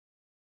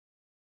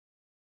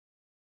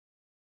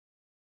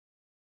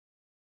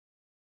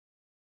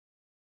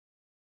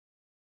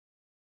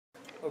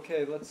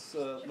Okay,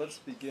 let's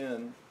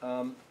begin.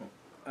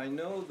 I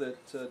know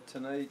that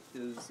tonight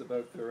is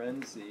about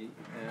Ferenczi,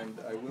 and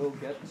I will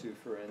get to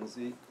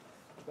Ferenczi,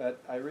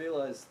 but I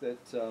realized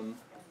that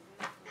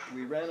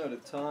we ran out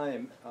of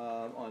time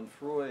on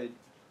Freud,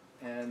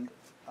 and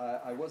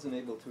I wasn't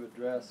able to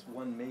address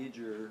one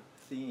major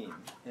theme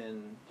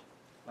in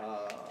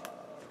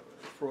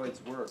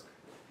Freud's work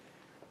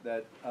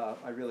that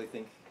I really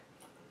think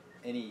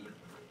any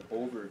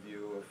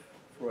overview of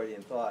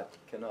Freudian thought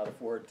cannot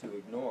afford to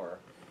ignore,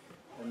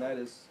 and that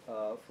is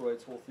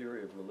Freud's whole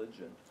theory of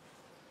religion.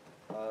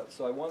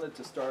 So I wanted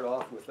to start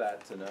off with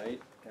that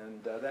tonight,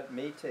 and that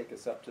may take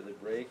us up to the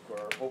break, or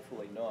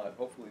hopefully not.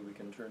 Hopefully we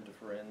can turn to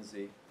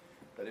Ferenczi,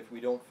 but if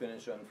we don't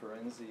finish on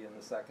Ferenczi in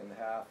the second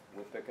half,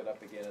 we'll pick it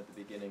up again at the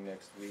beginning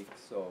next week,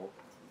 so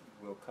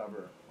we'll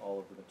cover all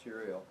of the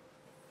material.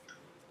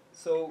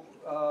 So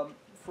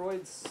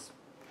Freud's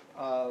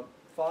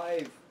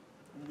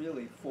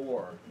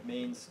four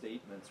main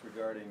statements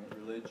regarding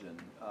religion.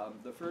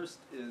 The first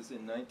is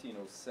in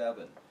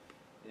 1907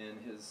 in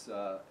his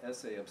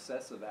essay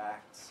Obsessive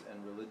Acts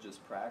and Religious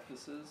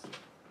Practices.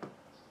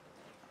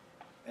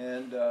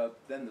 And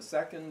then the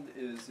second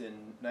is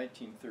in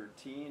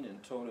 1913 in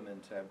Totem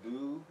and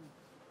Taboo.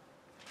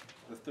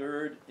 The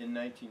third in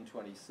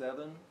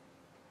 1927,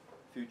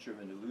 Future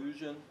and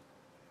Illusion,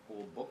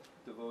 whole book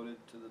devoted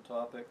to the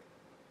topic.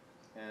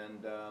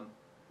 And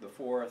the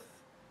fourth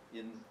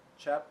in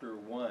Chapter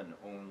 1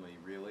 only,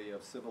 really,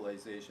 of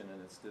Civilization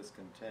and Its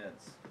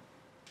Discontents.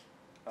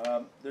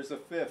 There's a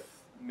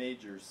fifth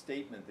major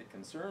statement that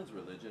concerns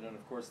religion, and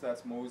of course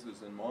that's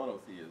Moses and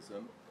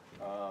monotheism,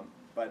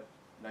 but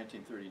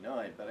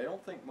 1939. But I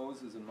don't think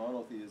Moses and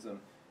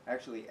monotheism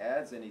actually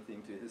adds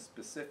anything to his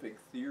specific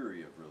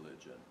theory of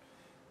religion.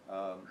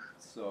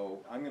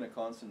 So I'm going to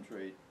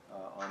concentrate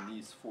on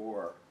these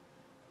four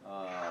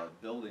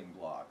building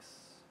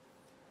blocks.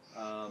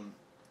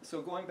 So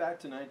going back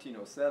to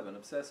 1907,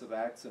 Obsessive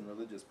Acts and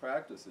Religious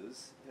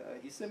Practices,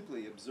 he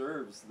simply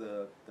observes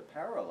the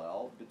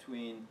parallel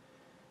between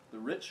the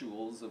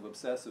rituals of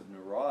obsessive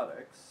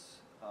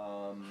neurotics,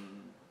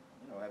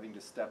 having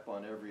to step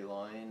on every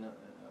line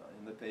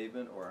in the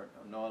pavement, or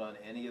not on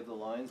any of the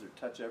lines, or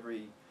touch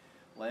every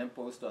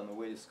lamppost on the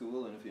way to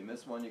school, and if you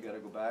miss one, you got to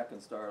go back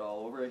and start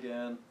all over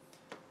again.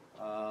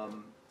 You got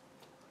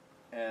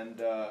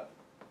a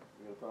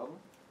problem?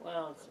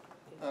 Well,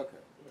 okay.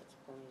 It's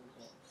playing a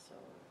bit, so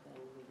then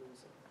we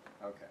lose it.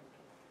 Okay.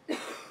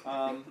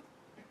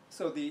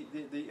 So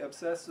the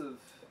obsessive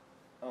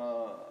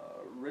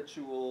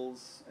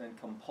rituals and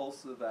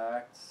compulsive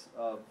acts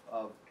of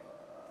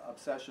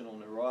obsessional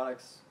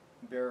neurotics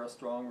bear a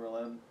strong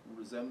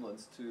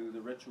resemblance to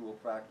the ritual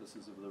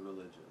practices of the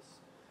religious.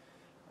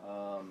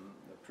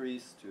 The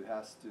priest who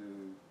has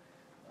to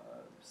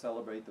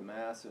celebrate the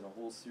Mass in a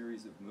whole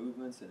series of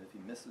movements, and if he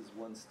misses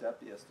one step,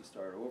 he has to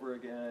start over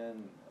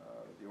again.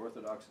 The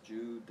Orthodox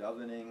Jew,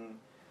 davening,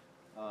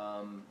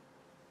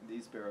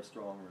 these bear a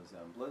strong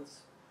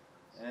resemblance.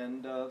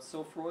 And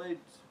so Freud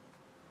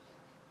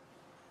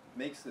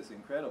makes this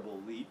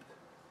incredible leap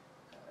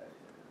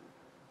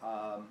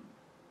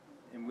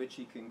in which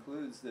he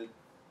concludes that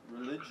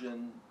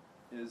religion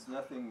is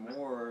nothing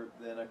more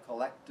than a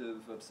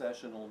collective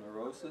obsessional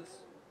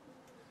neurosis,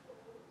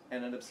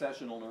 and an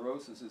obsessional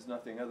neurosis is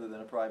nothing other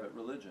than a private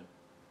religion.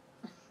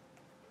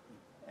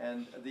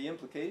 And the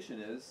implication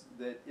is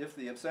that if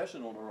the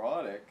obsessional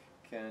neurotic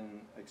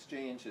can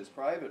exchange his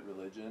private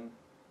religion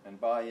and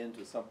buy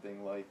into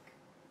something like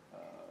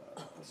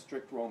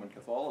strict Roman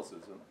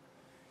Catholicism,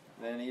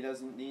 then he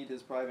doesn't need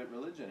his private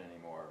religion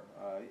anymore.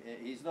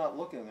 He's not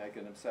looking like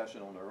an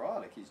obsessional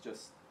neurotic. He's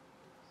just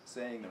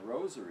saying the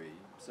rosary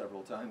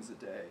several times a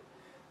day.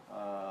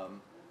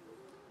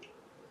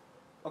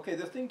 Okay,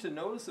 the thing to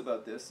notice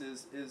about this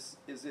is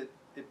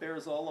it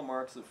bears all the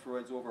marks of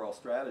Freud's overall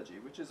strategy,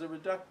 which is a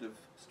reductive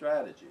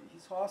strategy.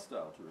 He's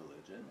hostile to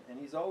religion, and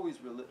he's always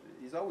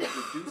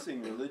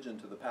reducing religion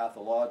to the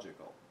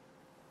pathological.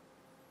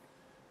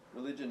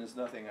 Religion is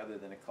nothing other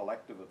than a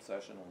collective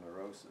obsessional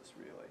neurosis,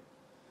 really.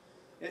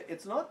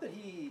 It's not that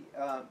he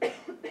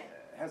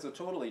has a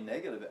totally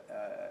negative,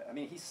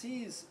 he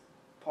sees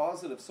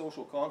positive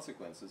social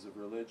consequences of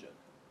religion.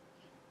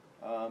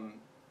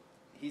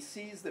 He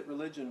sees that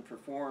religion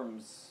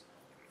performs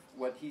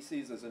what he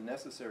sees as a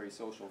necessary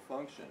social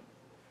function,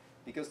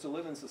 because to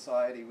live in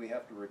society we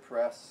have to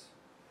repress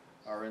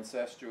our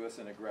incestuous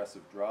and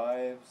aggressive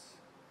drives,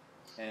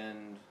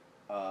 and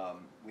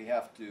we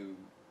have to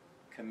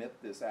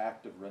commit this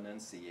act of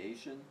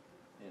renunciation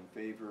in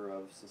favor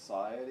of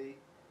society.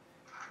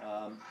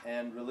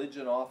 And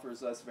religion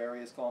offers us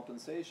various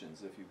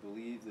compensations. If you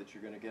believe that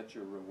you're going to get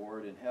your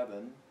reward in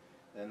heaven,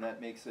 then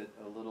that makes it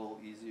a little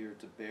easier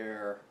to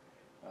bear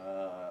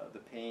the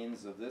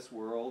pains of this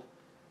world.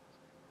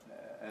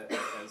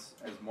 As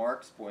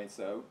Marx points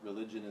out,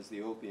 religion is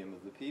the opium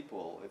of the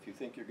people. If you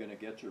think you're going to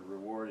get your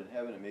reward in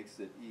heaven, it makes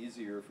it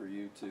easier for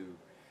you to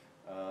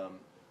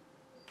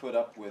put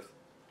up with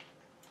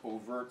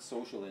overt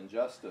social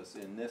injustice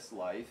in this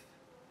life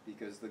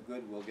because the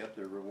good will get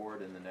their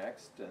reward in the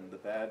next, and the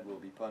bad will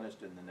be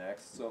punished in the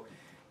next. So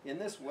in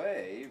this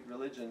way,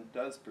 religion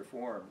does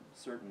perform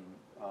certain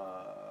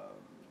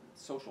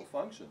social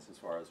functions as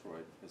far as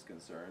Freud is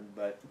concerned,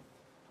 but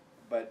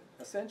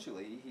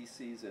essentially he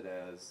sees it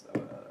as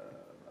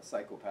a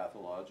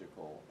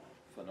psychopathological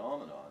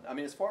phenomenon. I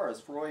mean, as far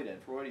as Freud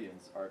and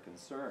Freudians are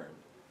concerned,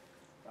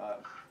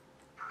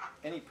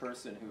 any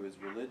person who is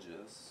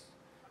religious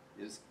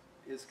is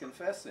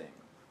confessing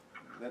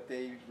that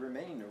they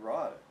remain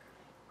neurotic.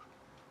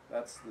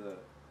 That's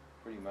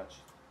pretty much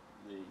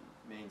the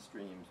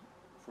mainstream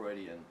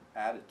Freudian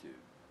attitude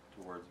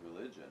towards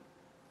religion.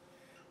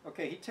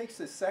 Okay, he takes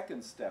a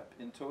second step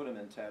in totem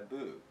and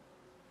taboo,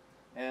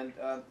 and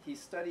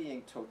he's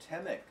studying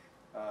totemic,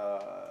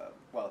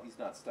 well, he's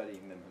not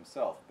studying them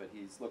himself, but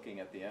he's looking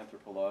at the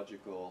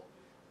anthropological,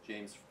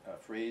 James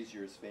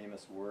Frazier's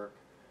famous work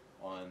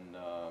on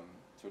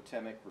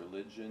totemic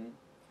religion.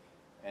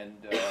 And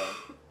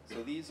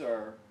so these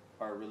are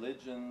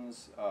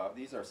religions,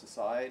 these are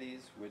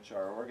societies which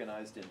are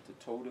organized into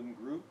totem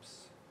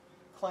groups,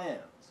 clans.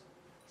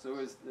 So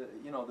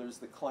there's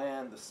the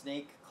clan, the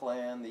snake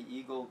clan, the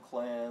eagle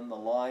clan, the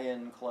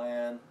lion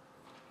clan,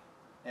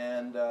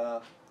 and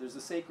there's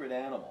a sacred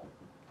animal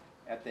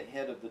at the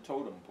head of the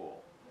totem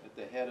pole, at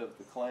the head of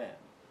the clan.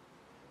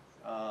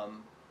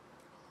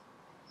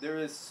 There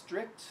is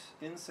strict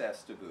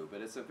incest taboo,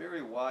 but it's a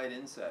very wide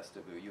incest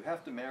taboo. You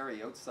have to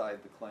marry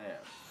outside the clan.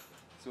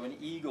 So an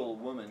eagle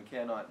woman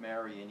cannot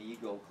marry an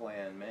eagle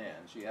clan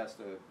man. She has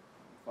to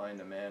find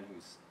a man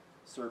who's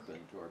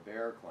serpent or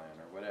bear clan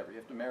or whatever. You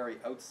have to marry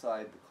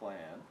outside the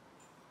clan.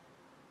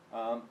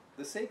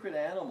 The sacred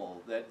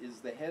animal that is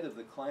the head of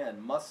the clan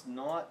must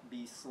not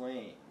be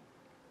slain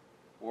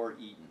or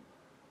eaten.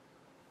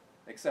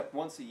 Except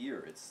once a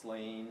year it's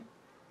slain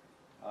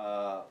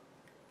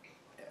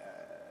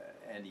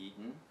and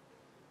eaten.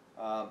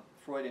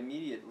 Freud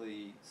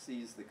immediately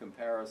sees the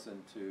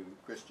comparison to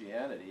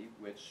Christianity,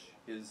 which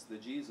is the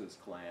Jesus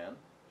clan,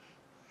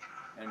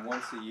 and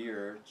once a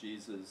year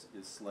Jesus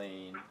is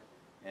slain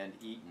and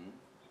eaten,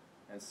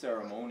 and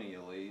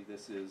ceremonially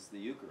this is the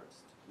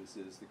Eucharist, this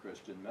is the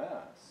Christian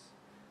Mass.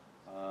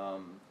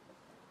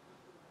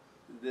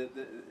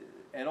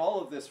 And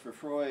all of this for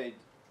Freud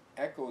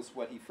echoes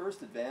what he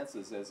first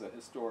advances as a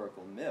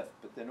historical myth,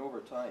 but then over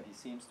time he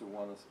seems to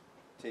want to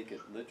take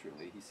it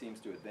literally. He seems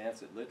to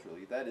advance it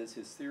literally. That is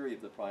his theory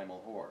of the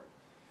primal horde.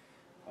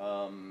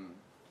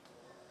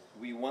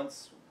 We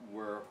once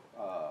were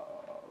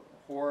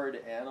horde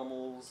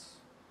animals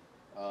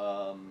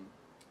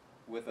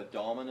with a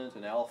dominant,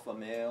 an alpha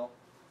male,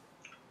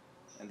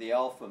 and the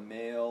alpha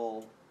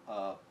male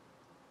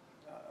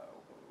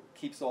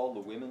keeps all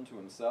the women to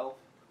himself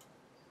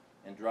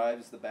and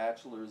drives the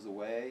bachelors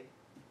away.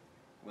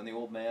 When the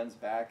old man's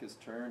back is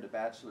turned, a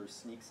bachelor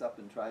sneaks up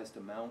and tries to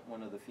mount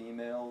one of the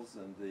females,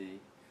 and the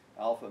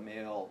alpha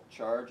male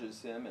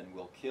charges him and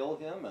will kill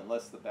him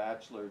unless the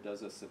bachelor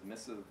does a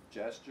submissive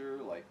gesture,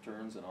 like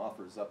turns and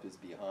offers up his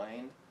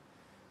behind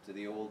to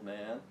the old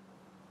man,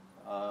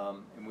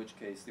 in which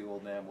case the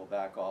old man will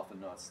back off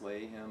and not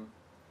slay him.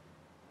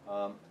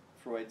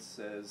 Freud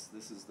says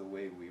this is the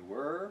way we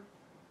were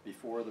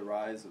before the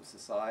rise of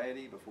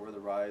society, before the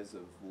rise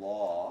of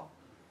law,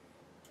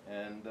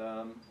 and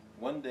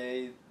one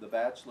day the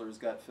bachelors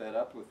got fed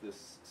up with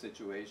this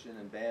situation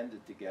and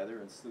banded together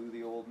and slew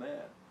the old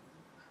man.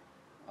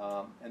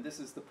 And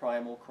this is the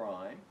primal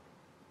crime.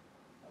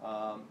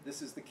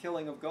 This is the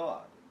killing of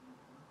God.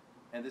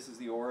 And this is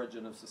the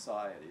origin of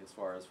society as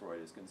far as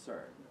Freud is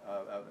concerned.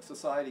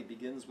 Society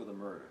begins with a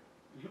murder.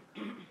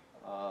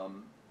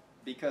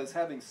 Because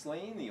having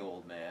slain the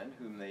old man,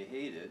 whom they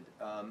hated,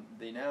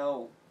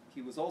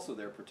 he was also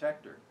their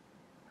protector.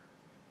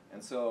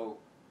 And so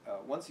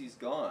once he's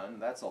gone,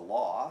 that's a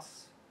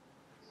loss.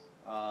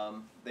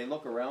 They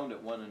look around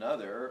at one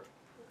another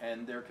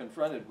and they're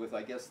confronted with,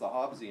 I guess, the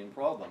Hobbesian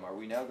problem. Are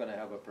we now going to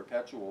have a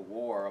perpetual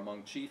war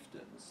among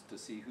chieftains to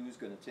see who's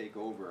going to take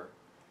over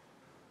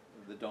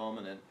the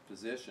dominant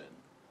position?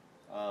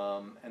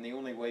 And the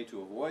only way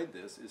to avoid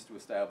this is to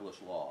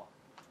establish law,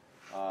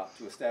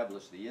 to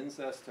establish the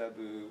incest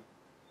taboo.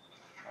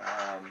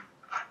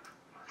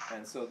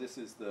 And so this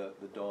is the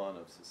dawn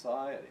of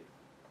society.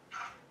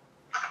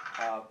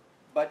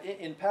 But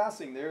in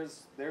passing,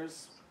 there's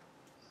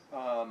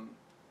a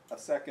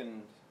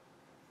second,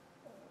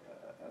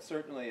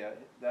 certainly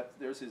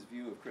there's his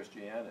view of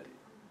Christianity.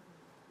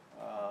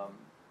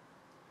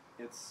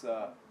 It's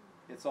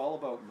all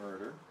about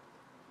murder.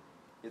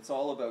 It's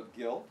all about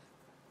guilt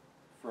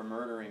for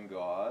murdering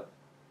God.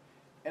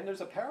 And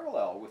there's a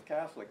parallel with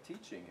Catholic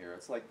teaching here.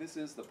 It's like this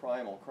is the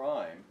primal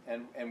crime,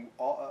 and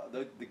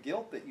the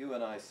guilt that you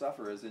and I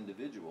suffer as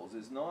individuals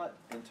is not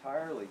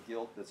entirely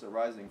guilt that's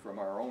arising from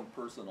our own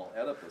personal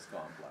Oedipus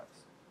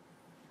complex.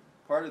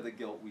 Part of the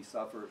guilt we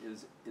suffer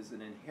is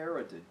an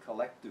inherited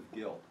collective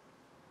guilt.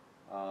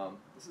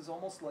 This is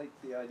almost like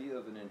the idea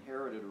of an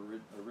inherited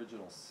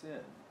original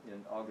sin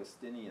in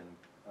Augustinian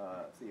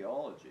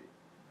theology.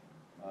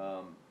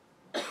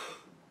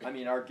 I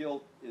mean, our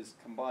guilt is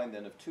combined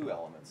then of two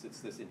elements. It's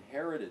this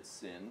inherited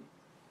sin,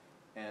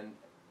 and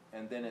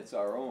then it's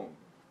our own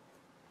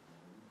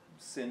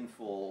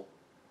sinful,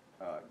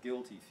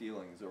 guilty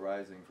feelings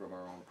arising from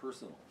our own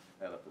personal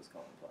Oedipus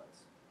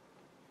complex.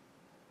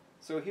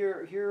 So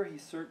here he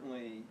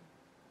certainly,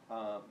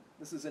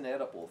 this is an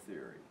Oedipal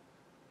theory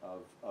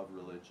of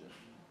religion.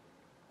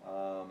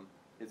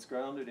 It's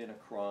grounded in a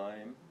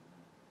crime.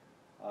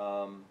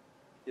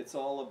 It's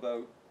all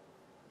about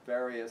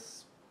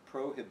various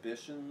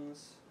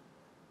prohibitions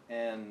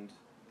and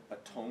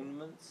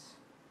atonements,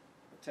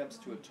 attempts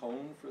to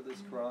atone for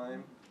this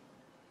crime.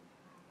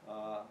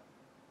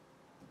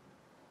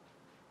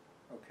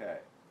 Okay.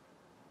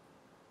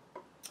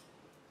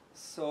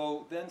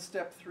 So then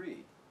step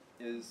 3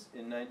 is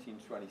in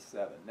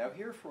 1927. Now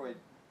here Freud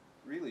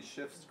really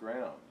shifts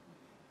ground.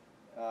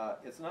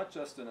 It's not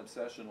just an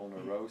obsessional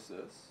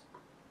neurosis.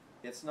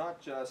 It's not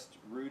just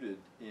rooted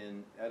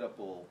in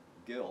Oedipal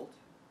guilt.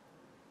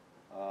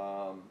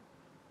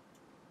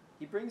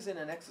 He brings in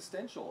an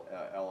existential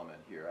element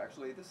here.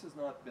 Actually, this has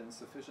not been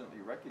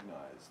sufficiently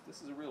recognized.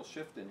 This is a real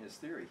shift in his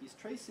theory. He's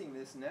tracing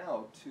this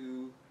now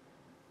to,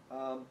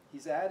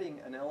 he's adding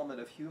an element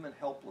of human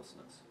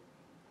helplessness.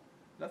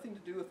 Nothing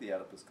to do with the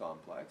Oedipus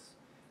complex.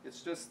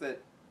 It's just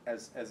that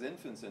as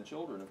infants and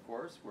children, of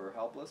course, we're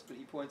helpless, but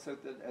he points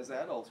out that as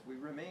adults, we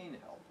remain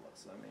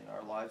helpless. I mean,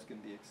 our lives can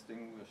be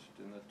extinguished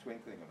in the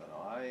twinkling of an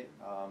eye.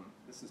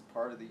 This is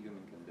part of the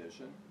human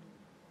condition.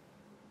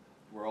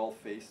 We're all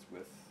faced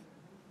with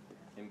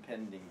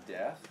impending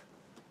death,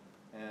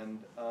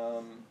 and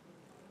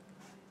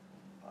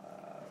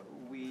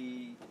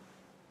we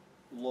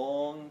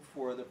long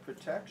for the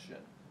protection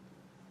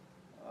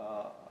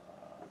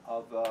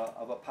of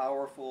a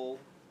powerful,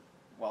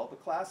 well, the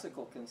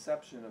classical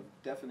conception of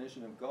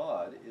definition of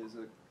God is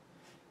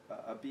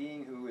a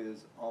being who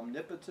is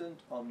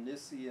omnipotent,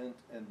 omniscient,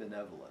 and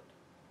benevolent.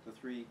 The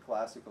three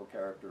classical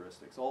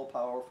characteristics: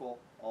 all-powerful,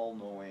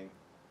 all-knowing,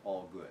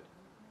 all-good.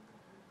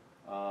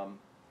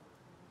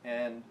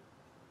 And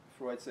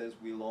Freud says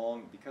we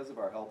long, because of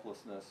our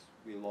helplessness,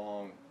 we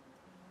long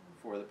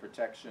for the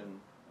protection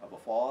of a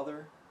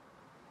father.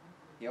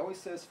 He always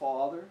says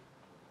father.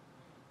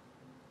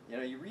 You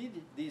know, you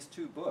read these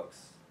two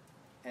books,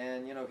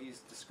 and you know,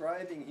 he's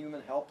describing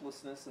human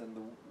helplessness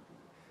and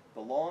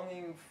the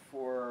longing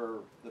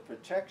for the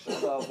protection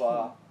of,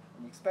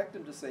 you expect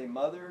him to say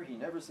mother, he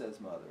never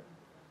says mother.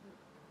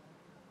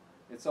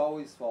 It's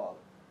always father.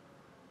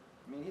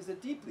 I mean, he's a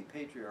deeply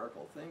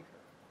patriarchal thinker.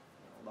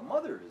 You know, the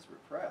mother is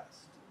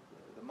repressed.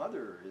 The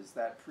mother is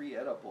that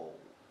pre-Oedipal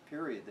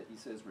period that he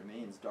says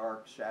remains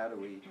dark,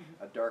 shadowy,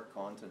 a dark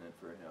continent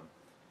for him.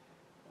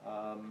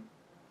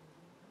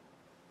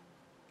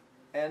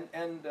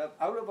 And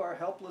out of our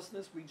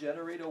helplessness, we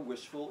generate a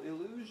wishful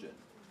illusion.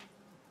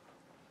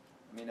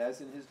 I mean,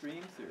 as in his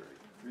dream theory.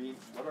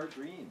 What are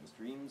dreams?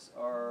 Dreams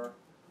are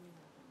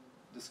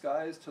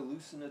disguised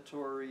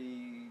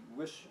hallucinatory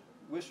wish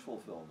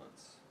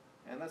fulfillments.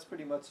 And that's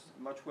pretty much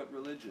what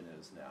religion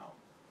is now.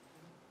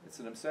 It's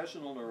an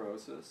obsessional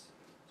neurosis.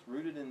 It's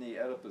rooted in the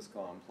Oedipus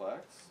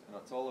complex, and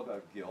it's all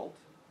about guilt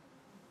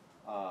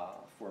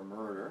for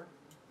murder,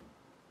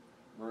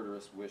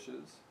 murderous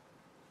wishes.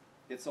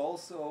 It's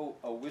also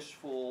a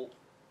wishful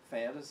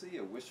fantasy,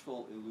 a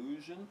wishful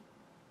illusion,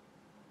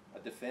 a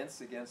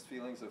defense against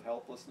feelings of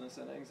helplessness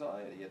and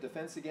anxiety, a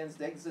defense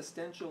against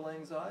existential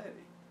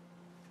anxiety,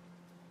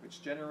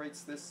 which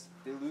generates this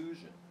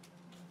illusion.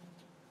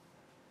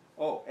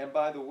 Oh, and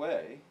by the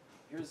way,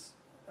 here's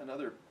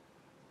another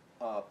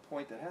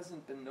point that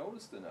hasn't been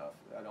noticed enough,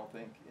 I don't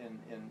think, in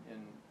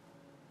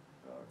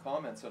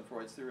comments on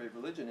Freud's theory of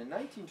religion. In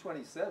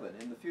 1927,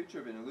 in The Future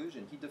of an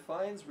Illusion, he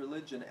defines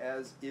religion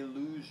as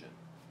illusion.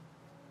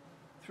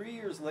 3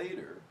 years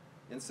later,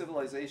 in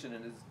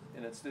Civilization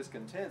and Its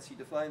Discontents, he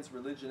defines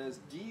religion as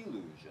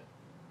delusion.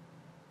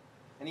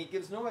 And he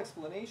gives no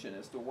explanation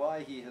as to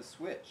why he has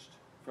switched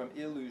from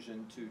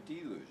illusion to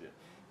delusion.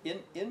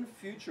 In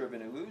Future of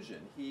an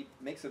Illusion, he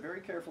makes a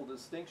very careful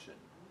distinction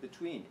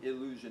between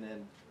illusion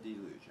and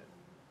delusion.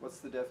 What's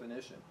the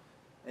definition?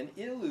 An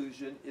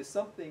illusion is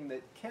something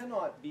that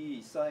cannot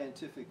be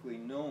scientifically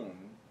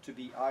known to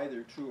be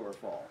either true or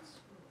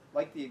false,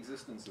 like the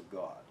existence of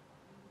God.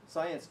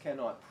 Science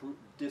cannot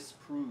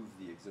disprove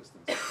the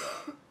existence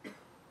of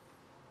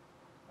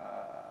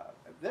God.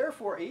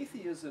 Therefore,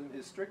 atheism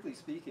is, strictly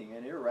speaking,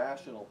 an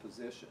irrational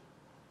position.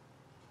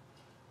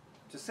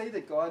 To say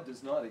that God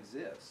does not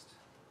exist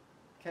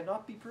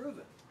cannot be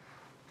proven.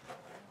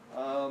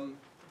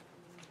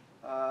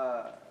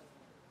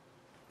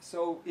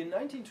 So in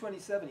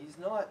 1927, he's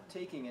not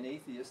taking an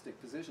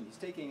atheistic position. He's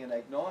taking an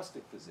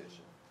agnostic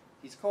position.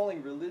 He's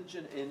calling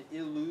religion an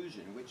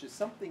illusion, which is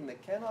something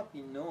that cannot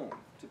be known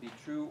to be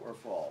true or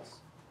false,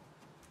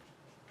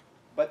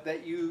 but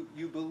that you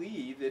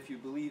believe if you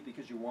believe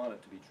because you want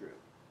it to be true.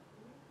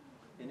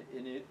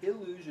 An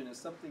illusion is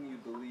something you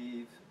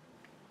believe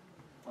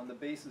on the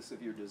basis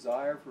of your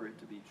desire for it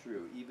to be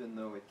true, even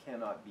though it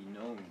cannot be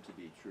known to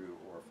be true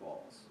or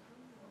false.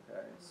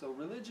 Okay, so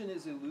religion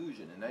is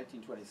illusion in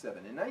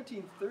 1927. In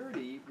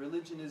 1930,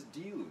 religion is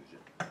delusion.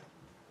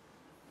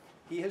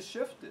 He has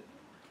shifted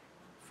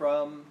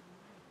from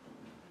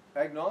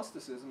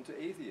agnosticism to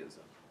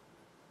atheism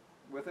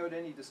without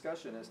any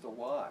discussion as to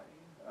why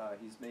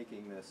he's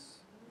making this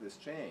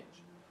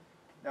change.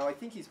 Now, I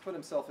think he's put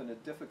himself in a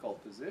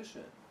difficult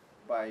position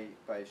by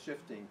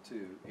shifting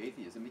to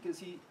atheism, because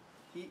he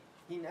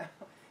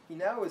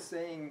now is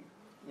saying,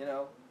 you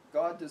know,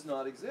 God does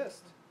not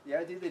exist. The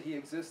idea that he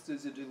exists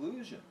is a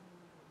delusion.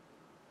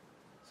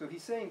 So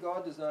he's saying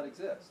God does not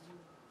exist.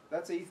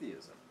 That's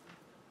atheism.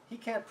 He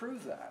can't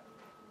prove that.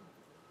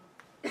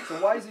 So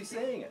why is he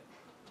saying it?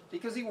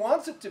 Because he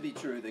wants it to be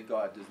true that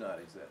God does not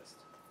exist,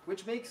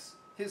 which makes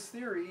his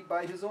theory,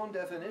 by his own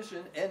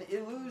definition, an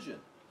illusion.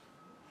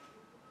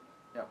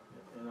 Yeah.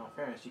 In all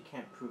fairness, you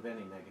can't prove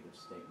any negative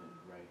statement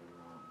right or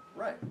wrong.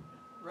 Right,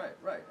 right,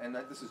 right. And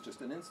this is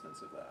just an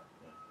instance of that.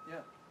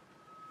 Yeah.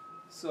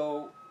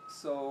 So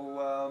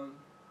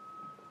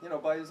you know,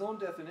 by his own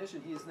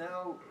definition, he is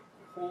now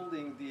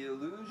holding the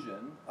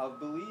illusion of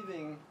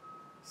believing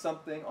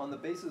something on the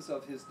basis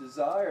of his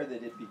desire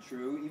that it be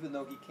true, even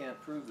though he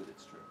can't prove that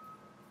it's true.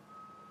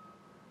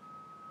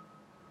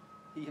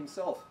 He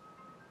himself.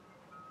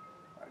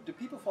 Do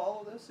people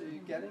follow this? Are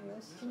you getting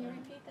this? Can you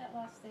repeat that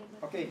last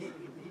statement? Okay,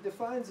 he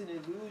defines an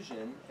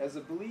illusion as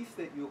a belief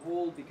that you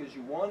hold because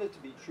you want it to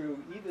be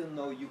true, even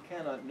though you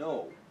cannot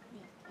know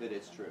that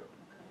it's true.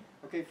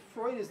 Okay,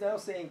 Freud is now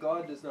saying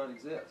God does not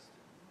exist.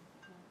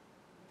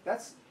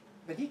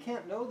 But he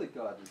can't know that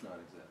God does not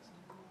exist.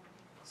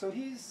 So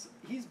he's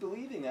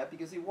believing that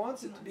because he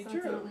wants it to be so true.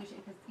 It's an illusion,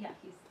 because yeah,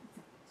 he's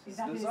His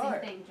exactly the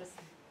desire. same thing, just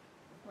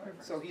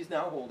reversed. So he's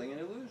now holding an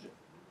illusion.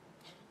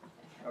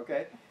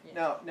 Okay.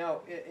 Yeah.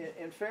 Now,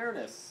 in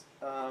fairness,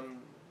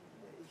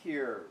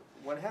 here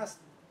one has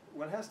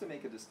to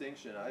make a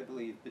distinction, I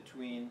believe,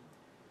 between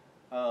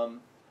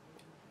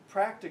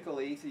practical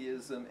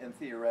atheism and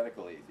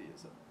theoretical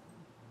atheism.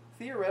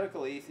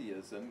 Theoretical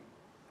atheism,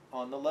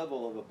 on the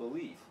level of a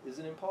belief, is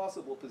an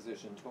impossible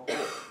position to hold.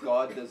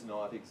 God does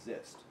not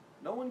exist.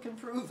 No one can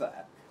prove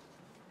that.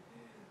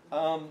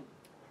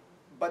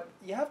 But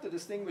you have to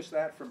distinguish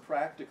that from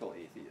practical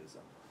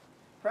atheism.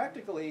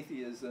 Practical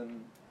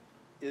atheism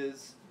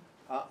is,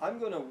 I'm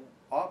going to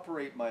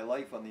operate my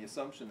life on the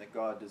assumption that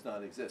God does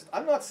not exist.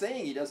 I'm not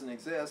saying he doesn't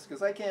exist,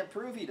 because I can't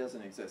prove he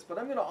doesn't exist, but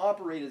I'm going to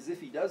operate as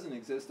if he doesn't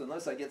exist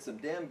unless I get some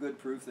damn good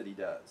proof that he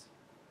does.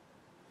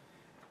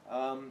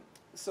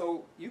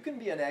 So you can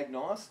be an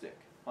agnostic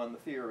on the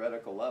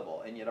theoretical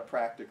level and yet a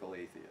practical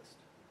atheist.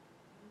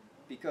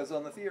 Because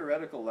on the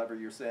theoretical level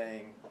you're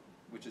saying,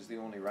 which is the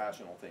only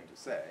rational thing to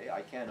say,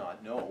 I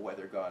cannot know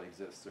whether God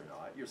exists or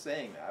not. You're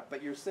saying that,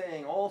 but you're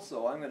saying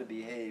also I'm going to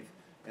behave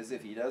as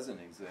if he doesn't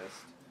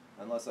exist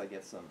unless I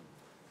get some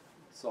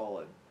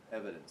solid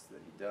evidence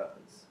that he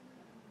does.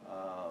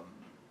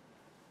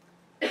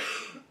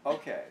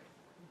 Okay.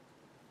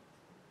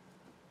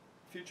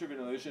 Future of an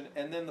illusion.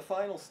 And then the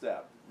final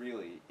step,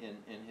 really,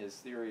 in his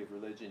theory of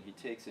religion, he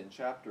takes in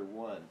chapter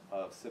 1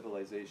 of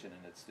Civilization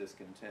and Its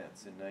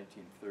Discontents in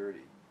 1930.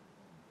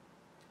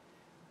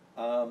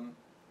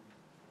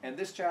 And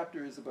this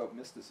chapter is about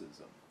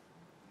mysticism,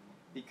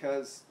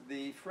 because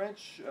the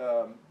French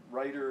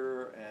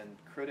writer and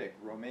critic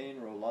Romain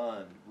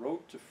Rolland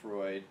wrote to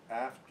Freud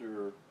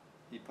after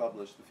he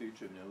published The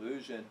Future of an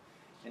Illusion,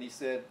 and he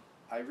said,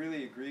 I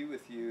really agree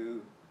with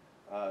you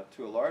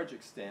to a large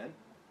extent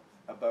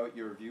about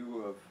your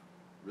view of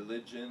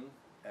religion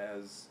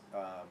as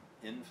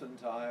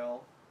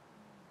infantile.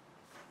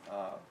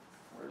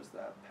 Where's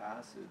that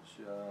passage?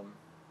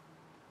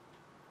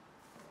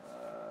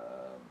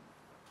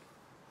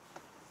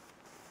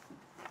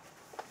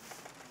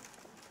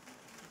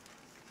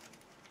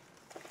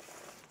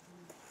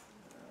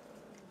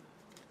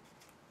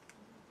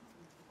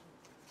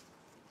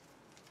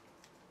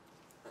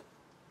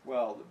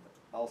 Well,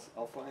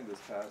 I'll find this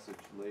passage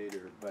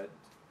later, but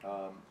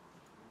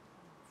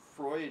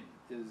Freud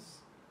is,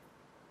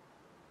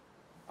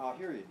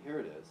 here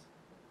it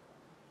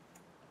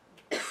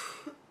is.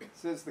 It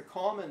says the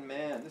common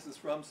man, this is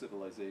from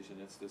Civilization,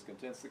 Its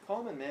Discontents, the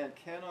common man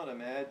cannot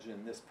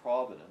imagine this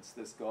providence,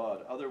 this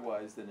God,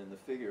 otherwise than in the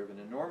figure of an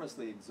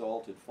enormously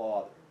exalted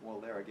father. Well,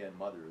 there again,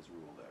 mother is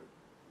ruled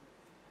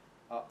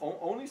out.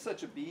 Only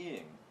such a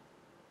being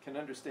can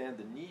understand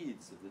the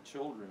needs of the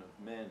children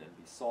of men and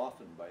be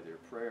softened by their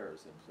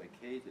prayers and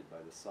placated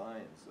by the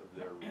signs of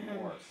their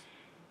remorse.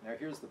 Now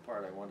here's the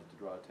part I wanted to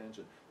draw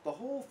attention. The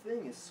whole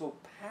thing is so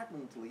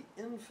patently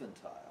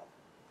infantile,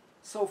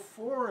 so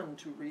foreign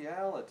to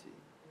reality,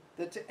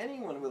 that to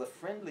anyone with a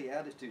friendly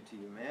attitude to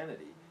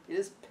humanity, it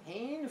is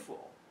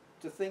painful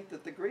to think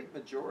that the great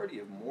majority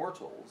of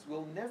mortals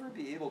will never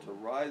be able to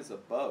rise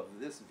above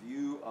this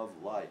view of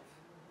life.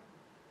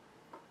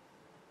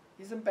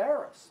 He's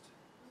embarrassed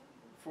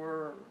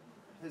for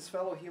his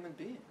fellow human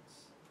beings,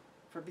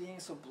 for being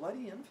so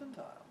bloody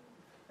infantile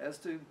as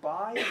to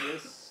buy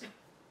this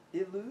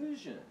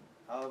illusion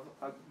of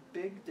a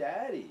big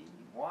daddy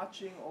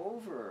watching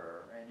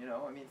over, and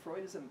I mean,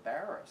 Freud is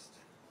embarrassed.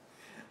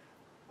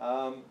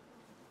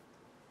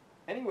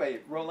 Anyway,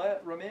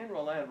 Romain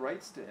Rolland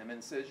writes to him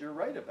and says, you're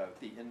right about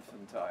the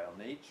infantile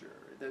nature.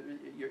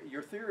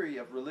 Your theory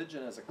of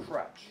religion as a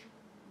crutch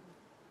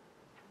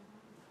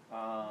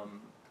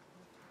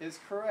is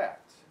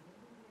correct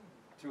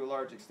to a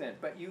large extent,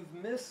 but you've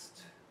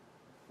missed,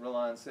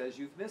 Rolland says,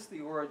 you've missed the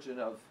origin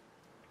of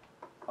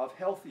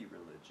healthy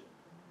religion.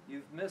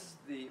 You've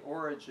missed the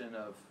origin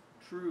of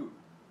true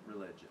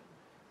religion,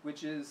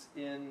 which is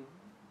in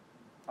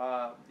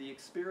the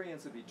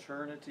experience of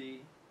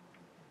eternity,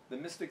 the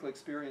mystical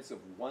experience of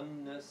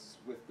oneness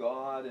with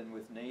God and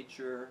with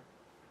nature,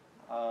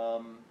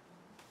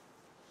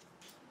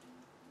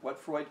 what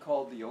Freud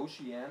called the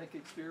oceanic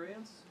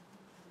experience.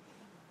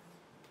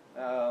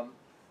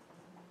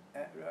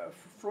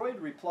 Freud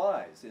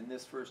replies in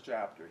this first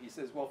chapter. He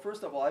says, well,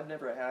 first of all, I've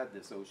never had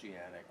this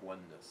oceanic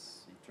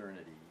oneness,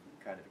 eternity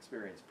kind of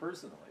experience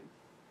personally.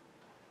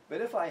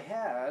 But if I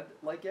had,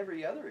 like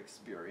every other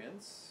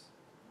experience,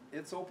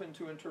 it's open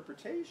to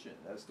interpretation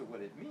as to what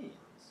it means.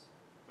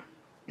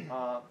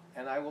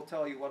 And I will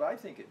tell you what I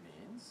think it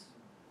means.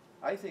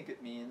 I think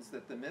it means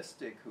that the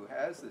mystic who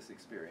has this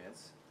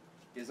experience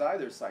is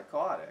either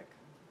psychotic,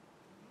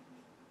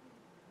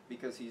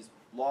 because he's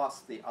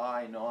lost the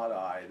I, not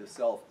I, the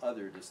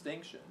self-other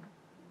distinction,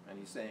 and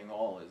he's saying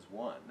all is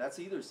one. That's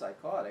either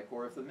psychotic,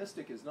 or if the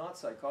mystic is not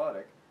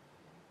psychotic,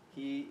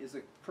 he is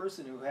a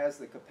person who has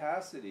the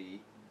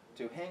capacity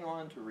to hang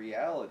on to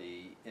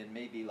reality in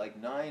maybe like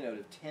 9 out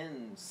of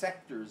 10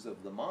 sectors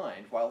of the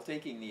mind, while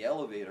taking the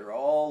elevator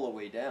all the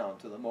way down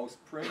to the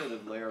most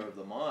primitive layer of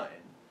the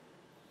mind,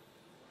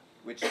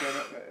 which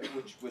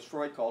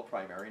Freud called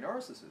primary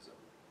narcissism.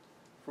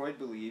 Freud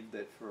believed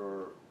that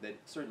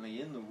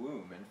certainly in the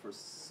womb and for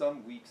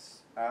some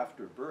weeks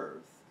after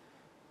birth,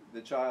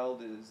 the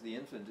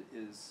infant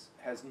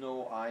has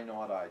no I,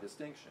 not I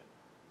distinction.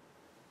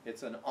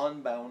 It's an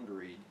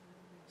unboundaried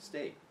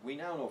state. We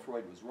now know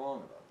Freud was wrong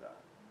about that.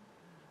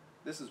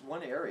 This is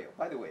one area.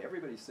 By the way,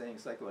 everybody's saying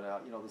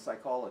psychoanalysis. You know, the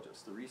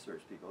psychologists, the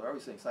research people, they're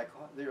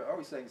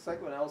always saying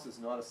psychoanalysis is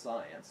not a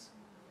science,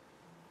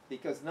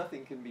 because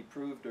nothing can be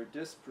proved or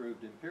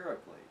disproved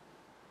empirically.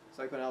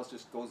 Psychoanalysis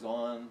just goes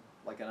on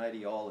like an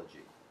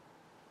ideology.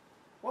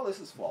 Well, this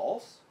is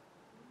false,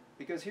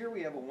 because here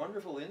we have a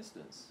wonderful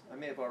instance. I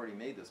may have already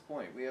made this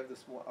point. We have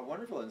a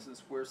wonderful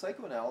instance where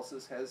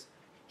psychoanalysis has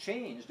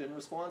changed in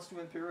response to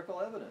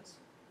empirical evidence.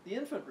 The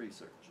infant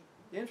research.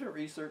 The infant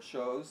research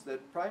shows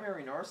that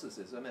primary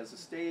narcissism as a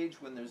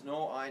stage when there's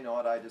no I,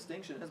 not I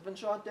distinction has been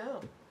shot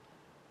down.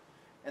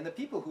 And the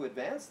people who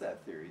advanced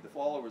that theory, the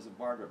followers of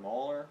Margaret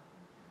Mahler,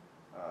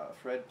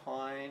 Fred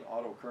Pine,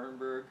 Otto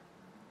Kernberg,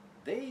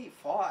 they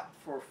fought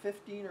for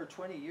 15 or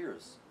 20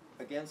 years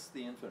against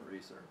the infant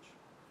research.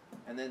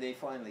 And then they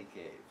finally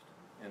caved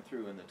and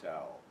threw in the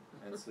towel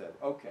and said,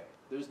 okay,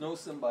 there's no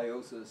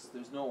symbiosis,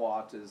 there's no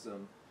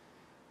autism.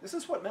 This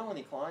is what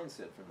Melanie Klein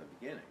said from the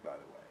beginning, by the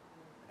way.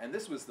 And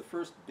this was the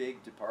first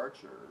big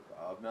departure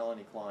of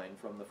Melanie Klein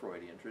from the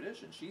Freudian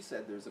tradition. She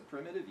said there's a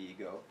primitive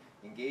ego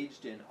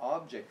engaged in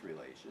object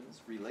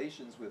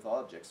relations with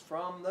objects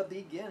from the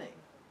beginning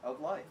of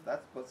life.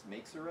 That's what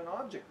makes her an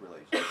object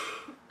relations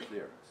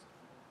theorist.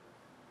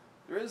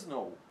 There is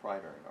no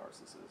primary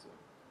narcissism.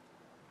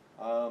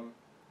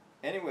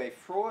 Anyway,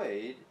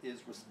 Freud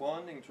is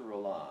responding to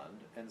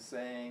Rolland and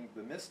saying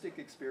the mystic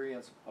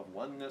experience of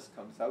oneness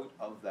comes out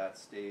of that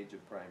stage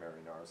of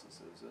primary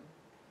narcissism.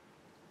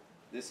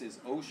 This is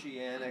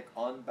oceanic,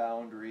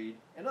 unboundaried.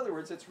 In other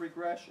words, it's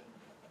regression.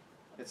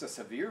 It's a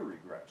severe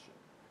regression.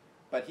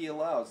 But he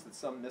allows that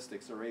some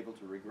mystics are able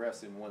to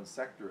regress in one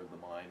sector of the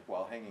mind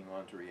while hanging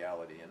on to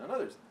reality in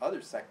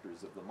other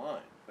sectors of the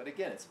mind. But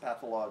again, it's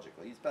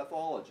pathological. He's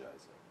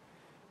pathologizing.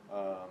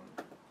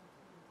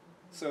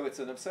 So it's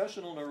an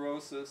obsessional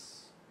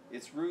neurosis.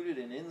 It's rooted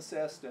in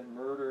incest and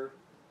murder,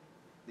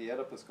 the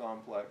Oedipus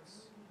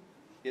complex.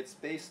 It's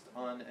based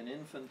on an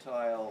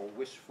infantile,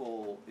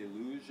 wishful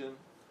illusion.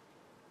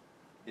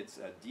 It's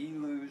a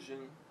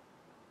delusion.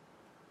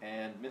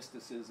 And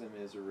mysticism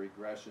is a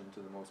regression to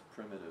the most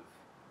primitive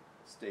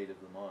state of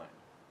the mind.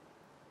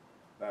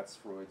 That's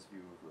Freud's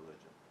view of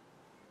religion.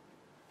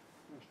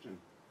 Question.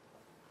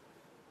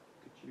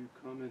 Could you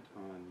comment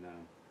on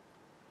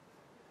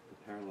the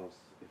parallels,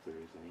 if there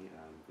is any,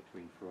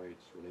 between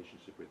Freud's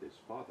relationship with his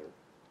father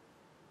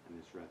and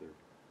this rather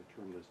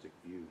paternalistic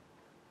view,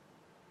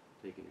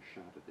 taking a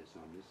shot at this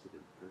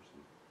omniscient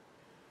person?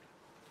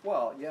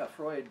 Well, yeah,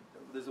 Freud,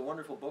 there's a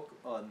wonderful book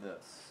on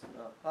this.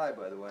 Hi,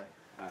 by the way.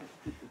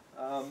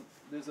 Hi.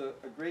 There's a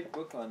great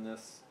book on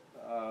this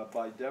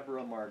by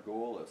Deborah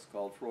Margolis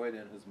called Freud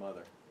and His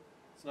Mother.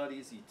 It's not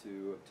easy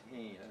to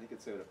obtain. I think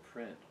it's out of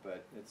print,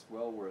 but it's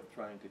well worth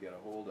trying to get a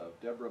hold of.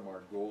 Deborah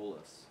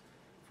Margolis,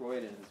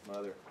 Freud and His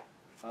Mother.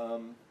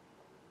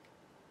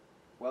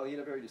 Well, he had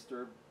a very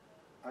disturbed...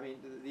 I mean,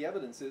 the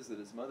evidence is that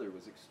his mother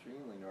was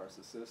extremely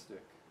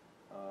narcissistic.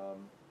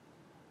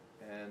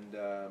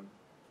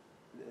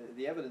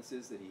 The evidence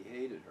is that he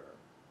hated her,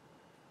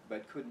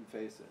 but couldn't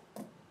face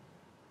it.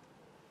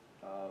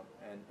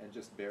 And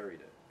just buried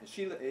it. And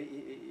she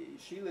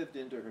lived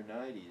into her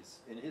 90s.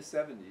 In his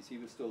 70s, he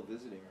was still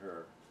visiting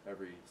her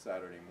every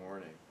Saturday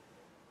morning.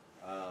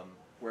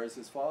 Whereas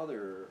his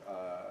father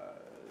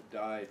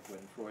died when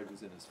Freud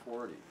was in his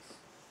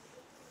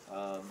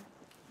 40s.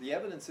 The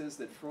evidence is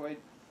that Freud,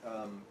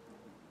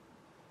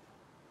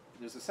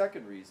 there's a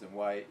second reason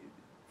why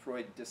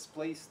Freud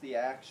displaced the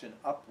action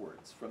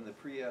upwards from the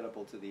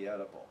pre-Oedipal to the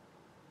Oedipal,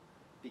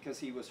 because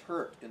he was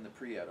hurt in the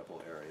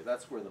pre-Oedipal area.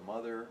 That's where the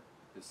mother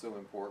is so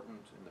important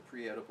in the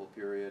pre-Oedipal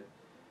period.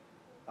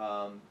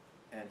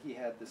 And he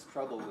had this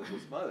trouble with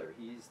his mother.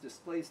 He's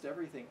displaced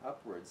everything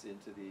upwards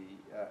into the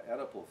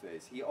Oedipal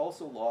phase. He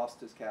also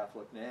lost his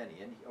Catholic nanny.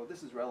 And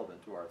this is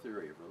relevant to our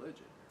theory of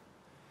religion here.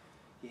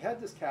 He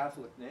had this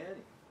Catholic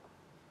nanny,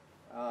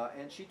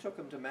 and she took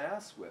him to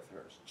Mass with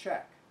her.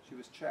 Czech. She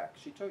was Czech.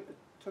 She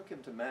took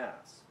him to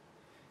Mass.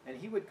 And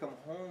he would come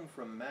home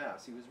from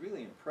Mass. He was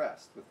really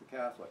impressed with the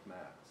Catholic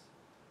Mass.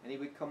 And he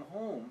would come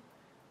home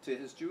to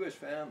his Jewish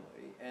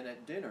family, and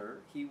at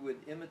dinner he would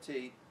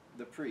imitate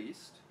the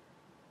priest,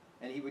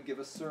 and he would give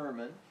a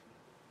sermon.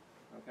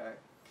 Okay.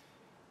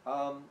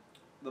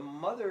 The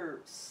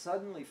mother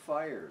suddenly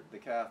fired the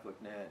Catholic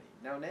nanny.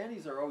 Now,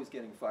 nannies are always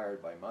getting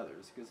fired by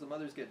mothers because the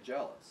mothers get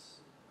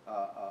jealous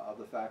of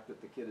the fact that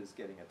the kid is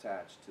getting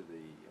attached to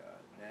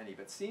the nanny.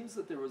 But it seems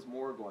that there was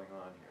more going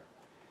on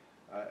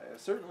here.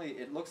 Certainly,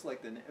 it looks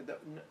like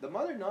the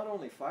mother not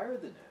only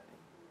fired the nanny,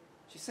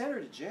 she sent her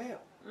to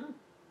jail. Mm.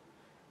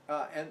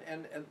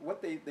 And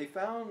what they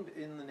found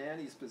in the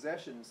nanny's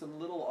possession, some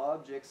little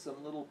objects,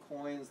 some little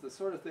coins, the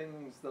sort of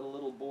things that a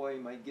little boy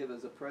might give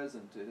as a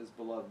present to his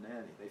beloved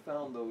nanny. They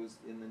found those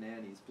in the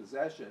nanny's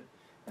possession,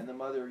 and the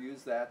mother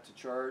used that to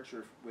charge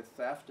her with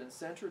theft and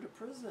sent her to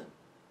prison.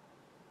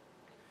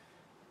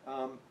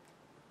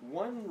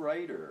 One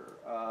writer,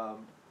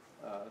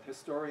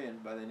 historian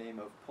by the name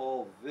of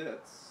Paul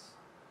Witz,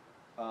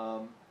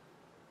 on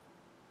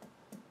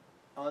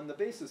the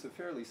basis of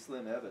fairly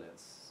slim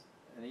evidence,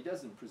 and he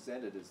doesn't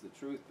present it as the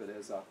truth, but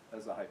as a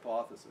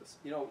hypothesis.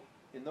 You know,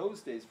 in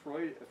those days,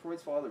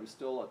 Freud's father was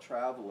still a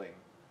traveling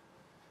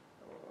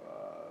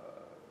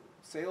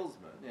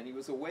salesman, and he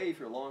was away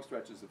for long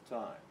stretches of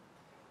time.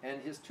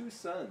 And his two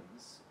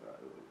sons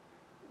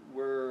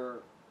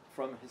were,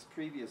 from his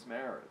previous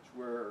marriage,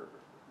 were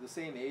the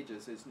same age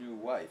as his new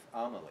wife,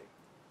 Amelie.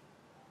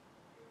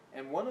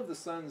 And one of the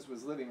sons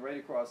was living right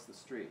across the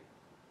street.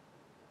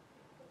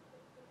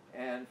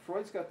 And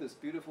Freud's got this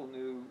beautiful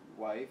new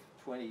wife,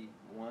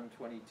 21,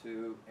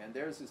 22, and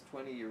there's his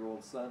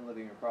 20-year-old son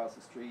living across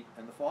the street,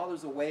 and the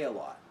father's away a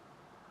lot.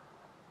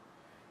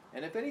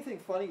 And if anything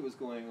funny was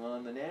going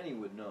on, the nanny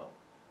would know.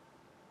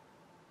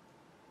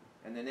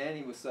 And the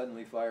nanny was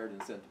suddenly fired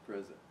and sent to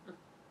prison.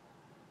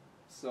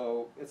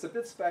 So it's a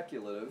bit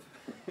speculative,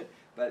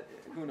 but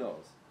who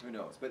knows? Who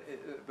knows? But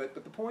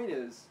the point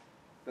is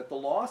that the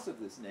loss of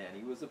this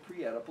nanny was a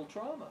pre-Oedipal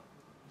trauma,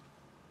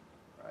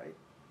 right?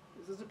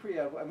 This is a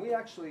pre-Oedipal, and we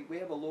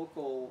have a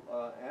local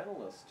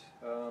analyst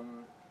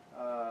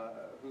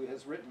who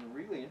has written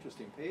really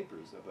interesting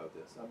papers about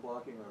this. I'm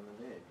blocking on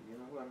the name. Do you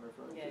know who I'm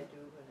referring Yeah, I to?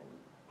 do,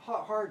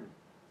 Harden.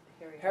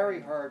 but Harry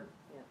Harden.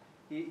 Yeah.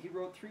 He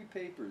wrote 3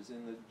 papers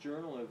in the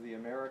Journal of the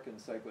American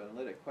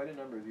Psychoanalytic quite a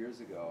number of years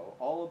ago,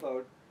 all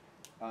about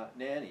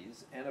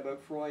nannies and about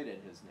Freud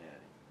and his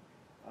nanny.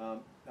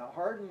 Now,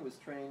 Harden was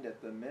trained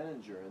at the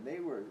Menninger, and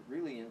they were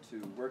really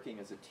into working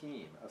as a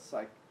team, a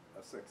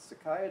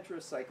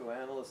psychiatrist,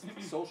 psychoanalyst,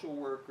 social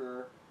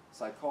worker,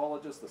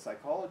 psychologist. The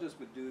psychologist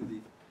would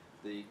do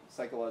the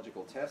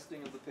psychological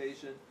testing of the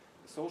patient.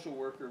 The social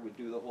worker would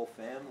do the whole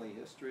family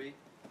history.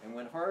 And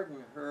when Harden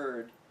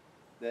heard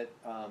that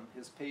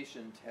his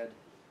patient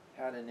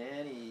had a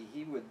nanny,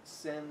 he would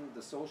send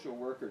the social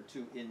worker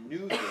to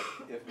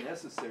Inuvik, if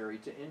necessary,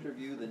 to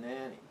interview the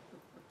nanny.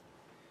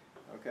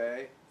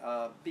 Okay?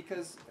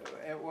 Because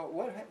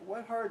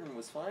what Harden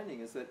was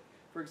finding is that,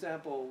 for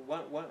example,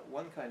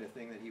 one kind of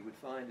thing that he would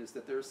find is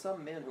that there are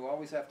some men who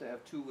always have to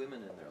have 2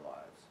 women in their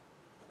lives.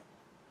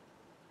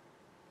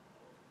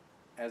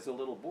 As a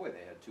little boy,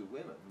 they had 2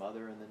 women,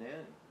 mother and the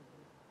nanny.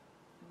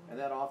 And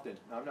that often,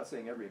 I'm not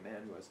saying every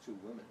man who has 2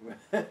 women,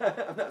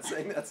 I'm not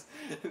saying that's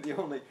the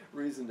only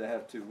reason to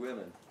have 2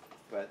 women,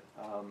 but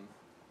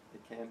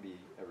it can be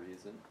a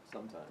reason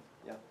sometimes,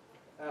 yeah.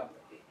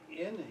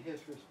 In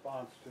his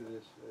response to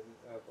this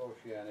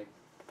oceanic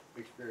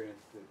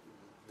experience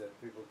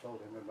that people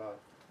told him about,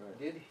 Right.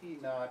 did he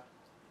not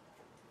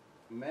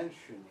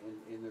mention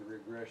in the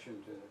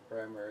regression to the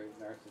primary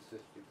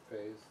narcissistic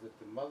phase that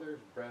the mother's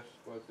breast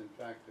was in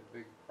fact a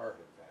big part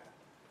of that?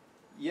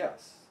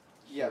 Yes,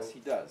 yes, So he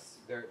does.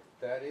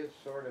 that is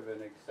sort of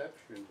an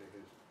exception to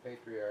his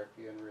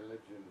patriarchy and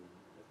religion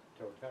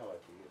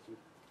totality, isn't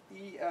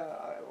it?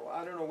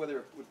 I don't know whether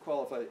it would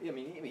qualify. I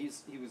mean,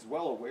 he was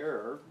well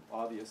aware,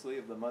 obviously,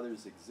 of the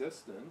mother's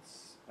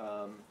existence.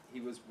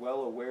 He was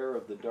well aware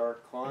of the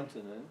Dark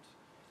Continent.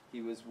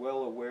 He was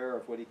well aware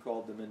of what he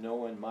called the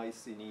Minoan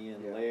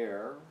Mycenaean Yeah.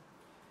 lair.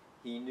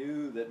 He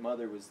knew that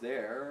mother was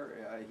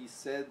there. He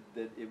said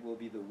that it will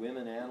be the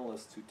women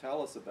analysts who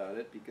tell us about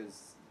it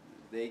because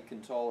they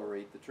can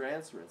tolerate the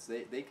transference.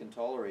 They can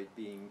tolerate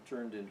being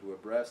turned into a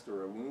breast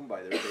or a womb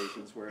by their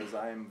patients, whereas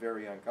I am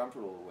very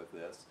uncomfortable with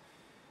this.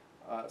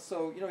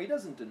 So, you know, he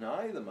doesn't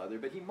deny the mother,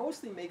 but he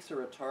mostly makes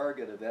her a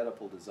target of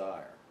Oedipal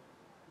desire.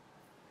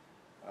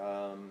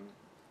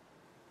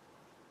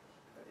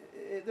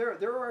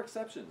 There are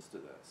exceptions to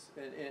this,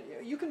 and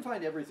you can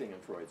find everything in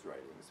Freud's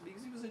writings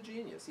because he was a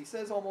genius. He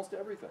says almost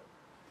everything,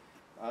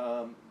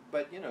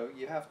 but you know,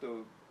 you have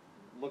to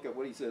look at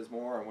what he says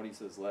more and what he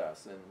says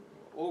less. And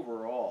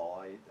overall,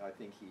 I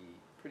think he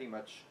pretty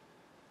much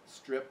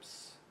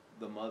strips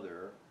the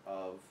mother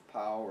of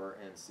power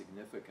and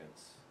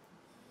significance,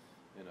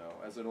 you know,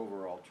 as an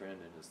overall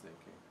trend in his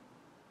thinking.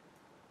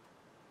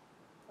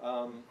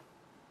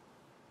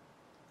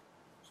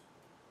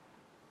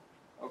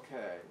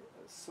 Okay,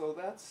 so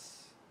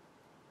that's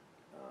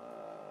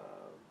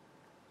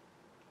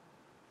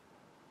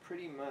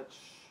pretty much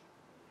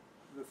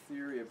the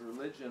theory of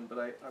religion, but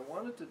I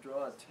wanted to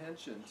draw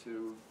attention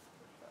to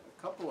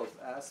a couple of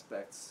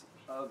aspects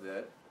of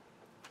it.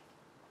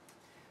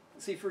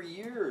 See, for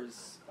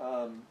years,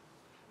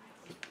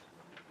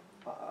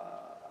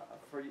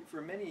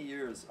 for many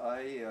years,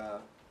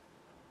 I've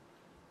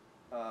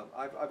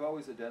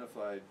always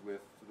identified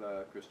with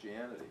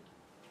Christianity,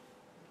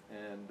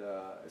 and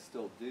I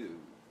still do.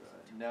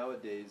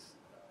 Nowadays,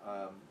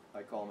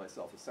 I call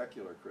myself a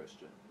secular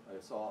Christian. I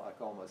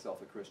call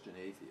myself a Christian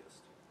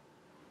atheist.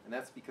 And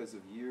that's because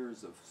of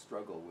years of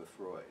struggle with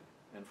Freud,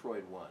 and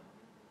Freud won.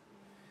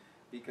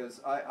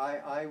 Because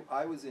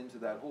I was into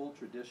that whole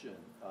tradition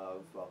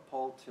of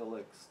Paul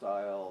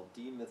Tillich-style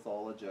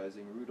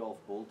demythologizing, Rudolf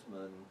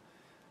Bultmann,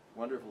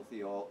 wonderful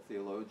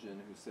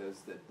theologian who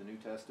says that the New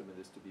Testament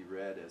is to be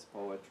read as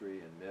poetry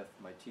and myth.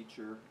 My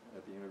teacher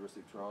at the University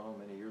of Toronto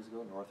many years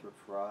ago, Northrop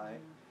Frye,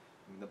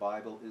 I mean, the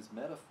Bible is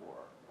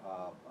metaphor.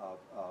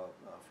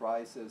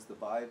 Frye says the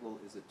Bible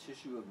is a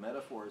tissue of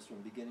metaphors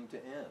from beginning to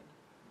end.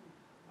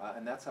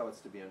 And that's how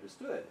it's to be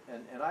understood.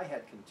 And I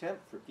had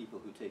contempt for people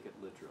who take it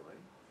literally,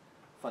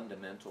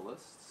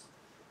 fundamentalists.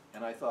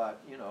 And I thought,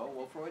 you know,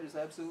 well, Freud is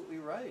absolutely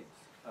right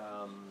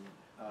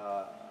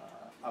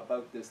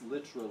about this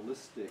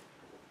literalistic,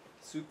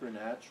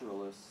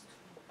 supernaturalist,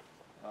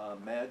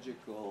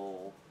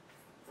 magical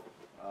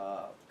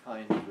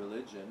kind of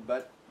religion.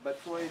 But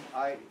Freud,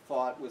 I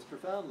thought, was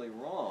profoundly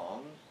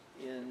wrong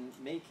in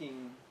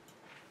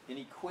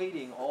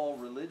equating all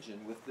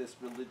religion with this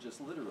religious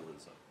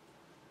literalism.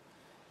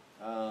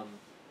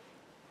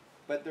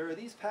 But there are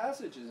these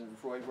passages in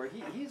Freud where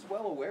he's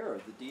well aware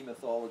of the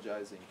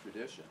demythologizing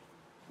tradition.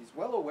 He's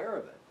well aware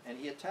of it, and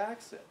he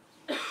attacks it.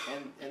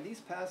 And these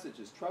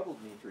passages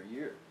troubled me for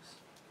years,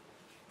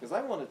 because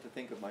I wanted to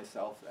think of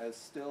myself as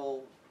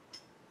still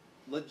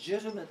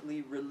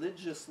legitimately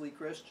religiously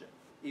Christian,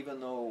 even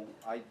though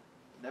I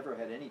never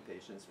had any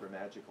patience for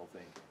magical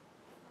thinking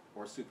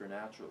or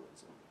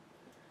supernaturalism.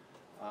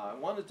 I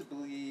wanted to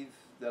believe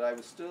that I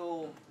was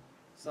still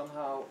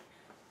somehow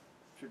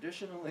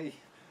traditionally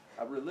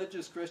a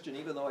religious Christian,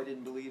 even though I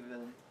didn't believe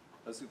in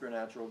a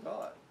supernatural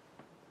God.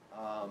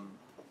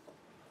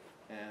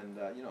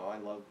 You know, I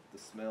love the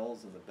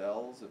smells and the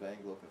bells of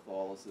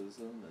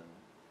Anglo-Catholicism,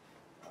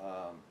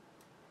 and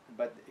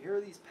but here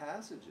are these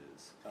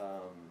passages.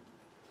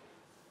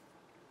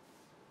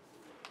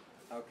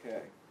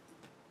 Okay.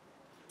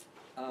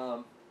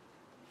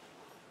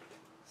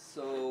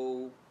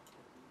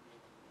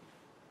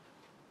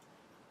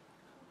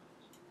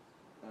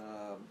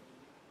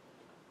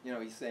 You know,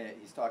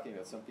 he's talking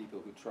about some people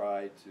who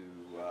try to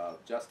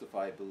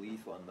justify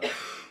belief on the,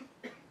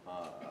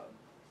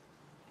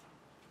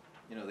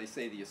 you know, they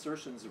say the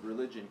assertions of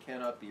religion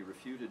cannot be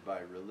refuted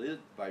by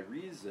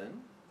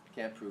reason,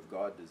 can't prove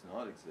God does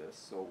not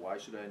exist, so why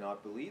should I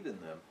not believe in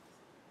them,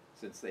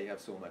 since they have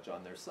so much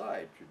on their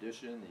side?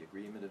 Tradition, the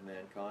agreement of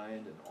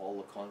mankind, and all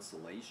the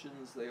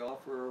consolations they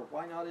offer,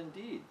 why not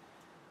indeed?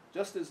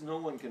 Just as no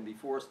one can be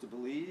forced to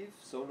believe,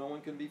 so no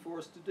one can be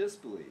forced to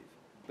disbelieve.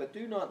 But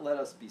do not let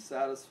us be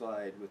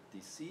satisfied with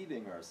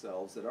deceiving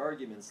ourselves that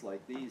arguments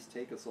like these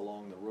take us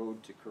along the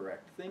road to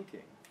correct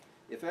thinking.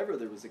 If ever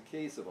there was a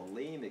case of a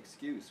lame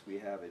excuse, we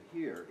have it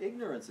here.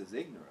 Ignorance is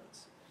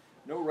ignorance.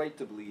 No right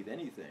to believe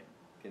anything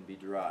can be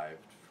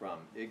derived from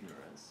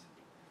ignorance.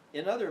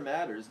 In other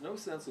matters, no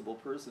sensible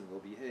person will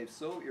behave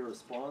so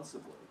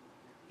irresponsibly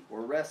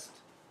or rest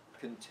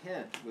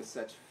content with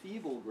such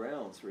feeble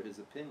grounds for his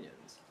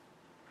opinions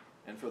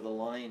and for the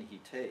line he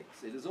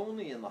takes. It is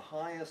only in the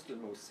highest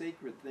and most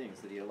sacred things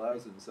that he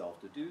allows himself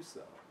to do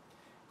so.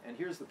 And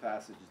here's the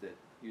passage that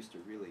used to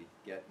really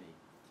get me.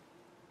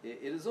 It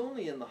is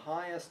only in the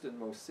highest and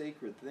most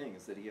sacred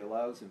things that he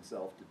allows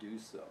himself to do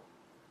so.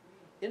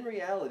 In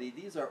reality,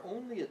 these are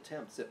only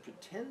attempts at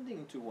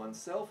pretending to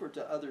oneself or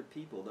to other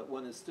people that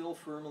one is still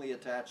firmly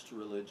attached to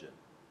religion,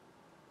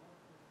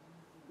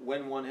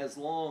 when one has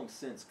long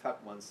since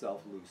cut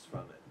oneself loose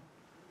from it.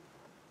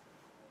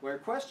 Where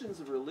questions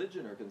of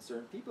religion are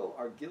concerned, people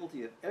are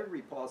guilty of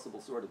every possible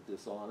sort of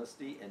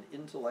dishonesty and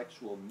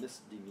intellectual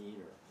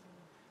misdemeanor.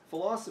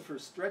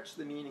 Philosophers stretch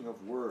the meaning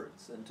of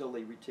words until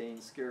they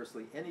retain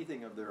scarcely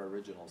anything of their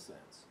original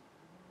sense.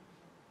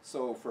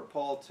 So for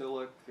Paul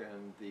Tillich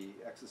and the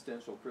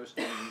existential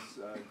Christians,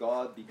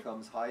 God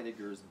becomes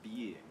Heidegger's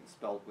being,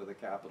 spelt with a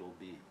capital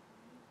B.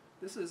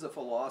 This is a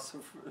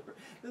philosopher.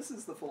 This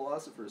is the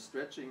philosopher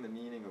stretching the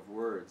meaning of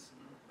words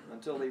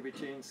until they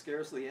retain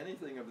scarcely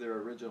anything of their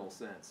original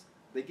sense.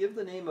 They give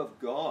the name of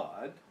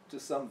God to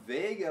some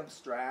vague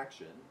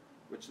abstraction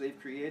which they've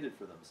created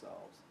for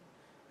themselves.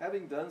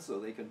 Having done so,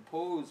 they can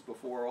pose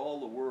before all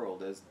the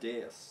world as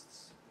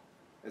deists,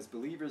 as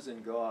believers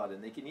in God,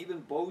 and they can even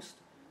boast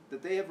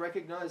that they have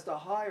recognized a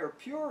higher,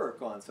 purer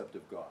concept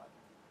of God.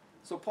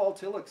 So Paul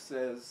Tillich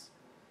says,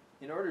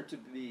 in order to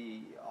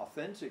be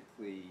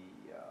authentically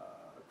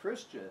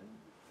Christian,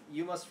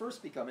 you must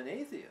first become an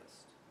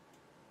atheist,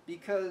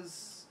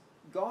 because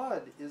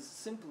God is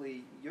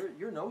simply,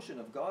 your notion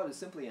of God is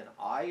simply an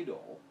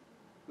idol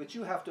which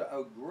you have to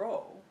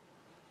outgrow,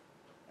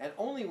 and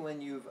only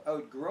when you've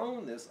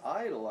outgrown this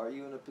idol are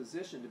you in a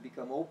position to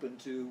become open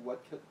to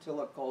what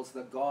Tillich calls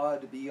the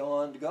God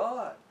beyond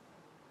God,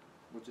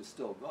 which is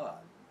still God.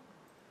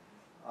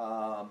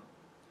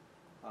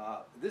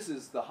 This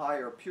is the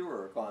higher,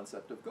 purer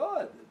concept of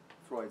God that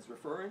Freud's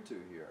referring to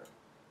here.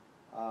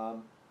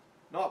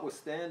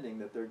 Notwithstanding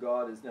that their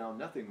God is now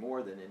nothing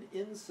more than an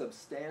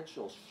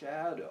insubstantial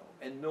shadow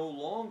and no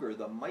longer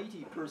the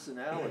mighty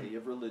personality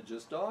of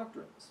religious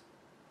doctrines.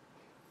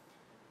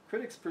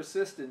 Critics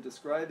persist in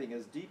describing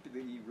as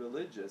deeply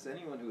religious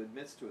anyone who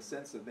admits to a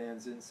sense of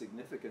man's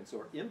insignificance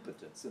or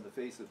impotence in the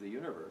face of the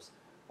universe,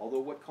 although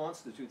what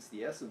constitutes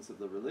the essence of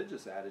the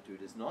religious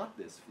attitude is not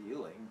this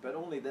feeling, but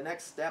only the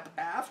next step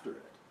after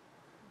it,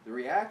 the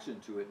reaction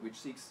to it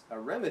which seeks a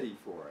remedy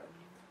for it.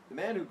 The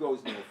man who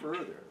goes no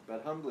further,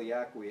 but humbly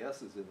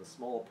acquiesces in the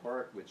small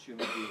part which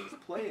human beings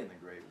play in the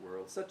great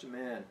world, such a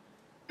man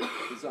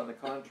is, on the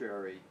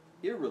contrary,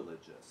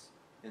 irreligious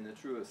in the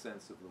truest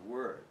sense of the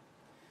word.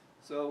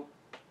 So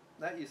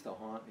that used to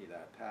haunt me,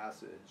 that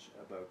passage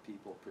about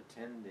people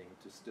pretending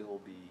to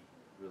still be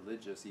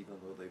religious even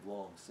though they've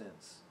long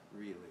since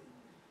really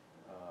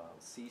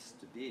ceased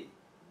to be.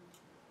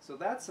 So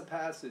that's a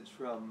passage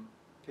from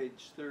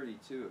page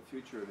 32 of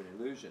Future of an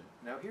Illusion.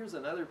 Now here's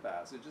another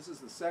passage. This is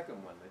the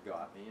second one that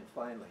got me, and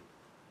finally,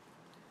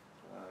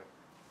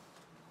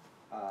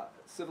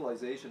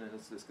 Civilization and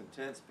its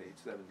Discontents, page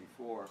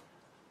 74.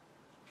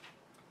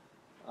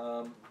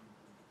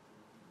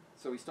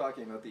 So he's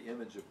talking about the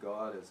image of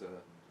God as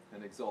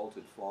an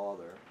exalted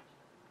father.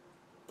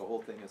 The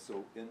whole thing is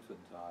so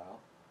infantile.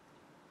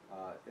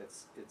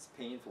 It's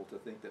painful to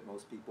think that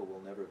most people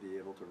will never be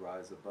able to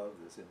rise above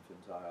this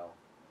infantile.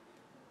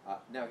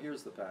 Now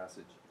here's the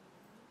passage.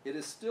 It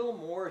is still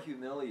more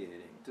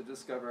humiliating to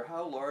discover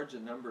how large a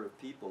number of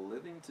people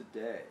living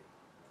today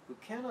who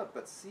cannot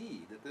but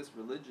see that this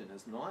religion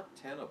is not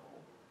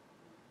tenable,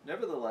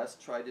 nevertheless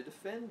try to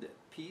defend it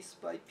piece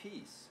by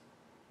piece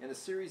in a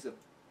series of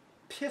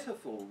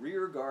pitiful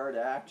rearguard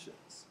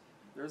actions.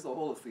 There's the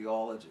whole of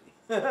theology.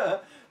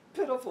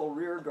 Pitiful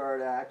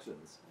rearguard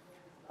actions.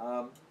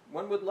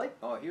 One would like,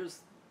 I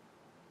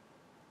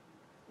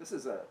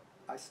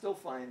still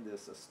find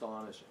this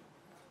astonishing.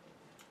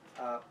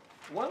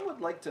 One would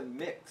like to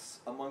mix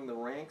among the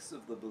ranks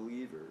of the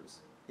believers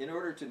in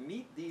order to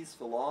meet these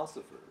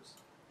philosophers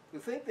who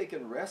think they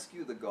can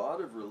rescue the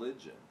God of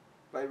religion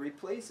by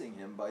replacing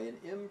him by an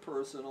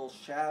impersonal,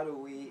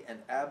 shadowy,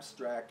 and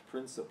abstract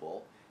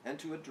principle, and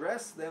to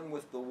address them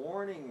with the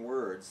warning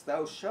words,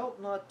 "Thou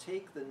shalt not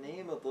take the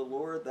name of the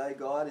Lord thy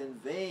God in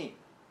vain!"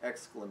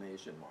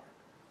 exclamation mark.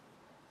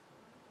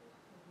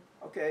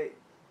 Okay,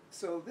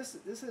 so this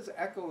is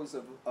echoes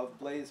of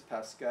Blaise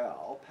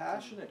Pascal,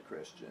 passionate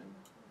Christian,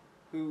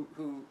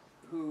 who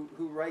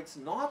writes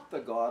not the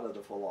God of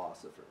the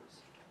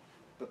philosophers,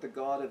 but the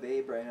God of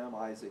Abraham,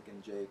 Isaac,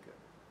 and Jacob.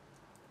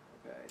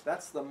 Okay,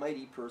 that's the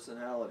mighty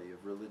personality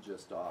of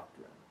religious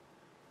doctrine.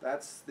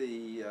 That's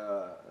the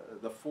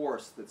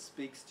force that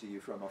speaks to you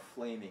from a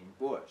flaming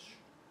bush.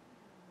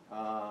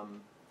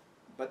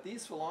 But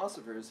these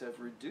philosophers have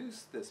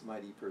reduced this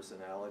mighty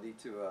personality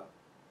to a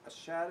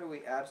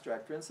shadowy,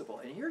 abstract principle.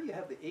 And here you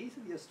have the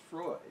atheist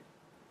Freud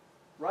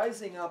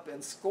rising up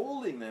and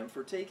scolding them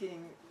for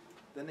taking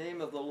the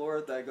name of the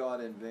Lord thy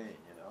God in vain.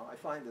 You know, I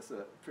find this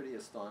a pretty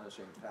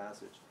astonishing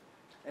passage.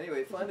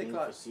 Anyway, finally, being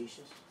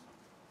facetious?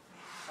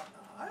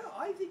 I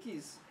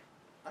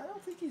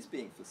don't think he's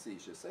being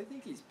facetious. I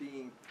think he's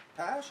being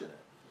passionate.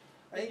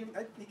 I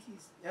think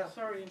he's, yeah.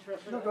 Sorry to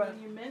interrupt, but No, go ahead.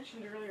 you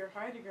mentioned earlier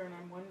Heidegger, and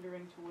I'm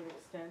wondering to what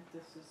extent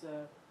this is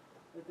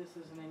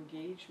an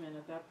engagement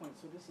at that point.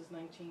 So this is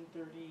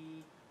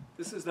 1930.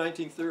 This is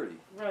 1930.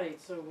 Right.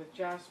 So with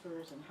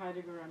Jaspers and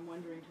Heidegger, I'm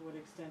wondering to what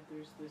extent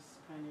there's this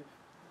kind of,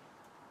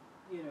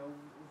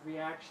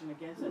 reaction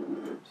against it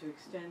to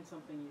extend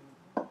something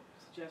you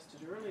suggested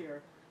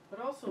earlier, but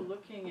also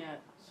looking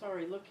at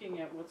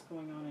what's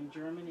going on in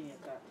Germany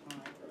at that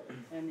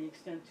time, and the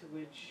extent to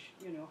which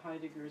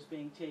Heidegger is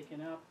being taken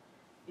up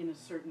in a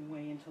certain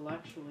way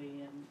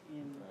intellectually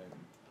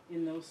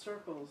in those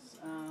circles.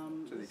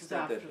 To the This is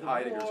extent that after the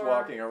Heidegger's war.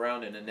 walking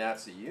around in a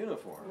Nazi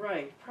uniform.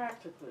 Right,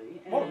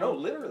 practically. Oh, and no,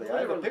 literally.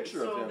 I have a literally.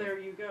 picture of So him. there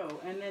you go.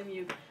 And then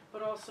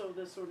but also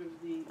the sort of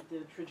the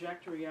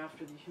trajectory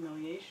after the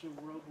humiliation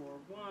of World War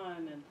I,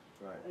 and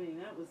Right. I mean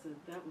that was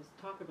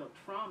talk about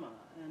trauma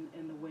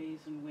and the ways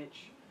in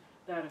which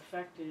that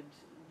affected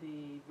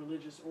the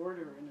religious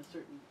order in a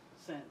certain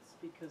sense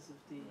because of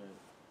the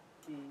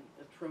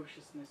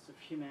atrociousness of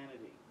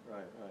humanity.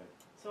 Right, right.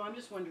 So I'm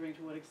just wondering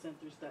to what extent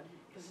there's that,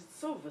 because it's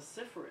so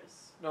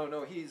vociferous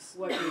No, he's...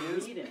 what he you're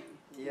is- reading.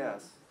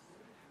 Yes.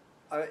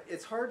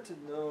 It's hard to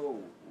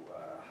know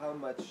how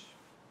much...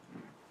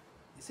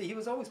 You see, he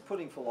was always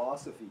putting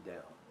philosophy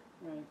down.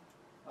 Right.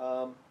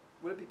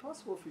 Would it be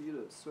possible for you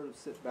to sort of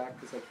sit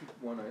back, because I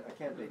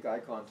can't make eye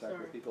contact Sorry.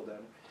 with people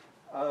down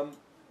here.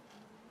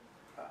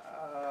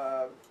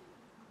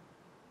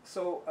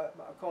 So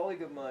a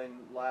colleague of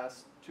mine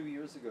 2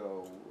 years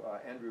ago,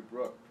 Andrew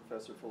Brooke,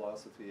 professor of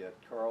philosophy at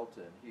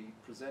Carleton, he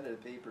presented a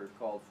paper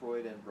called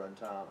Freud and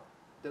Brentano.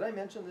 Did I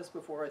mention this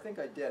before? I think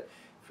I did.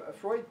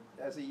 Freud,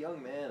 as a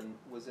young man,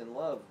 was in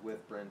love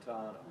with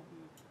Brentano,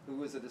 who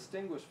was a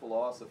distinguished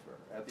philosopher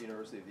at the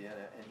University of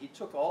Vienna, and he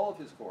took all of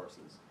his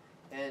courses.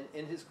 And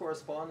in his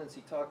correspondence,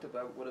 he talked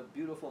about what a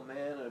beautiful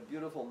man and a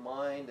beautiful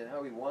mind and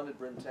how he wanted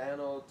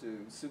Brentano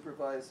to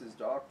supervise his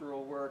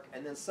doctoral work.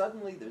 And then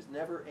suddenly, there's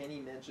never any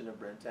mention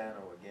of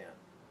Brentano again.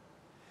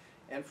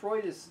 And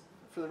Freud is,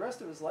 for the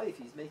rest of his life,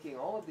 he's making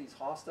all of these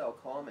hostile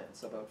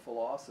comments about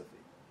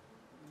philosophy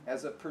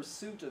as a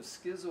pursuit of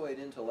schizoid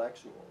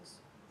intellectuals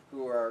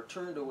who are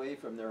turned away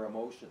from their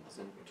emotions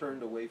and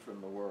turned away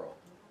from the world.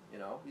 You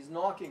know, he's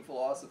knocking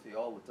philosophy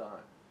all the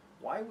time.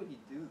 Why would he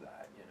do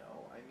that, you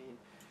know? I mean...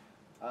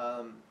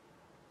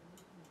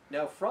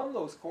 now, from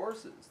those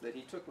courses that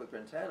he took with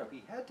Brentano,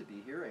 he had to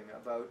be hearing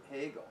about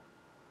Hegel,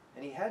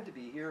 and he had to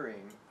be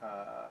hearing.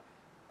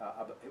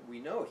 We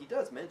know he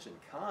does mention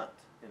Kant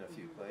in a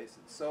few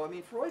places. So, I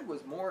mean, Freud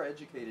was more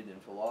educated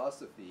in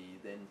philosophy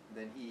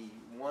than he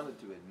wanted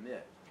to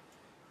admit.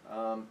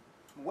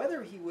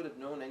 Whether he would have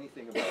known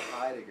anything about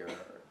Heidegger,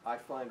 I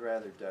find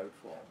rather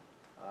doubtful.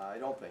 I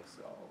don't think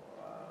so.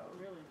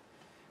 Really?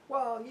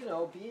 Well, you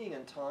know, being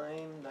in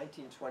time,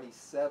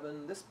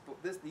 1927.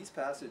 These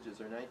passages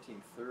are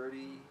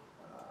 1930.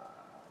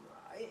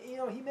 You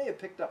know, he may have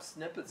picked up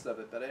snippets of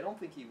it, but I don't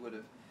think he would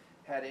have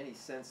had any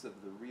sense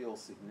of the real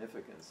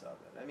significance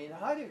of it. I mean,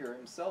 Heidegger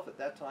himself at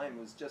that time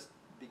was just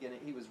beginning.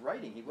 He was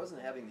writing. He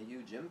wasn't having the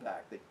huge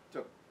impact that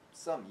took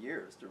some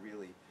years to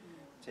really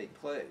take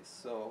place.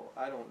 So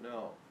I don't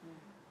know.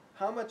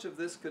 How much of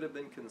this could have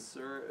been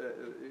concern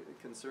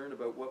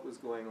about what was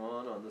going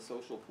on the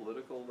social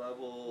political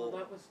level? Well,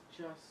 that was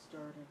just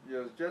starting. Yeah,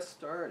 it was just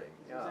starting.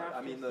 It was after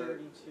I mean 32,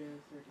 33.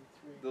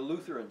 the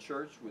Lutheran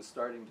Church was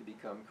starting to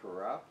become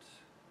corrupt.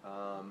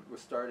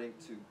 Was starting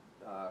to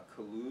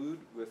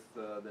collude with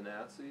the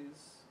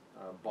Nazis.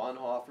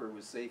 Bonhoeffer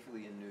was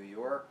safely in New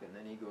York, and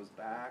then he goes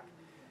back,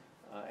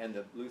 and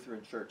the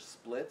Lutheran Church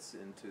splits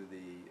into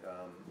the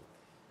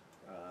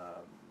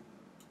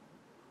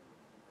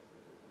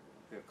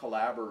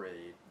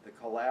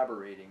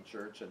collaborating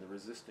church and the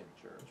resisting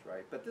church,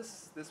 right? But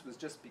this was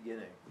just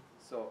beginning,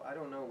 so I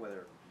don't know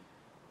whether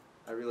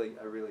I really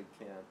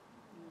can't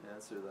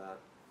answer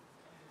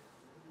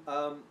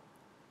that.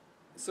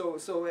 So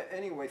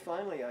anyway,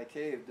 finally I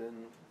caved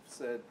and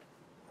said,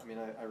 I mean,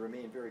 I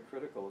remain very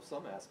critical of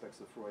some aspects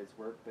of Freud's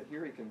work, but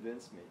here he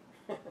convinced me,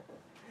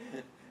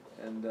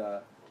 and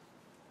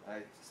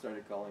I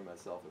started calling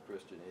myself a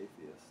Christian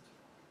atheist.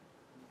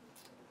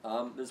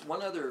 There's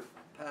one other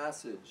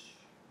passage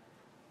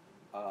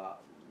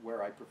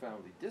where I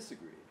profoundly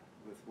disagreed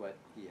with what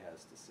he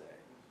has to say,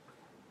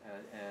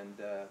 and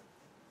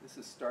this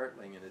is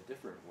startling in a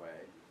different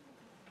way.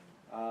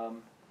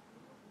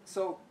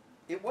 So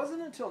it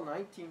wasn't until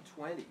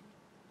 1920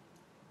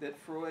 that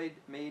Freud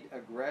made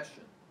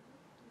aggression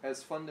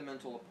as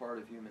fundamental a part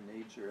of human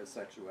nature as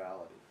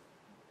sexuality.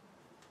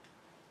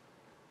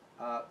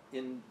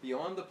 In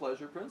Beyond the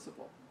Pleasure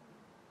Principle,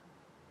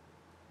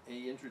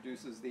 he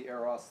introduces the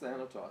Eros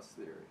Thanatos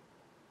theory.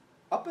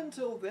 Up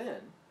until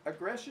then,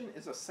 aggression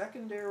is a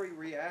secondary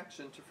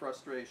reaction to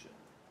frustration.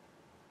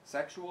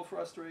 Sexual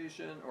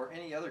frustration or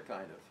any other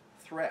kind of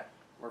threat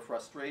or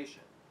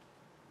frustration.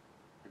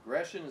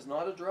 Aggression is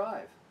not a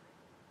drive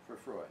for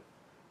Freud.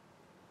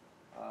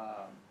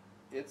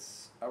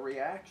 It's a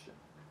reaction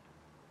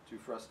to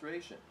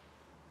frustration.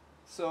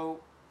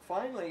 So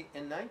finally,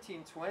 in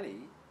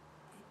 1920,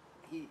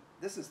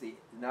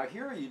 now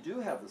here you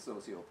do have the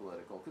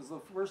socio-political, because the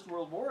First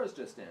World War has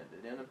just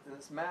ended, and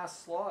this mass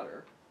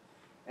slaughter,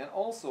 and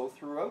also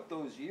throughout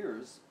those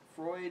years,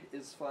 Freud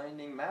is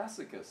finding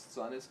masochists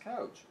on his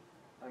couch.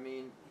 I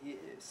mean,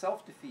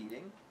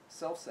 self-defeating,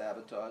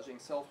 self-sabotaging,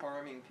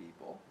 self-harming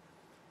people.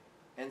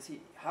 And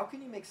see, how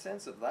can you make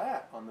sense of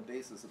that on the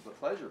basis of the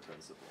pleasure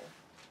principle?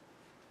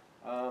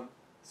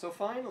 So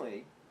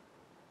finally,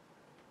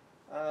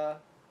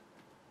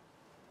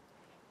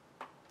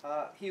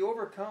 he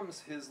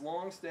overcomes his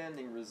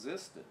long-standing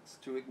resistance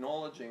to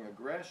acknowledging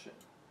aggression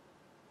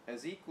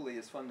as equally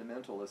as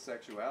fundamental as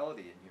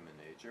sexuality in human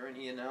nature, and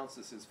he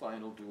announces his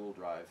final dual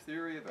drive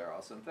theory of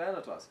Eros and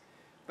Thanatos.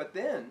 But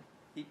then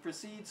he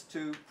proceeds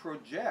to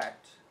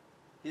project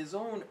his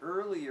own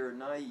earlier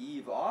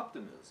naive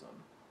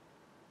optimism,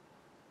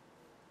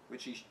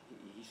 which he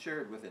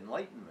shared with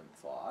Enlightenment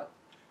thought.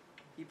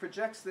 He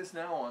projects this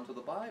now onto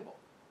the Bible.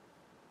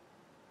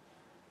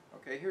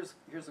 Okay,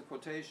 here's a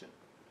quotation.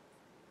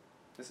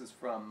 This is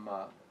from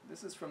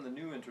the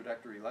New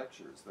Introductory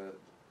Lectures, the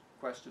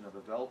question of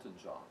a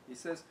Weltanschauung. He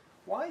says,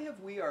 "Why have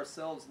we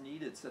ourselves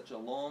needed such a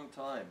long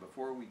time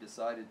before we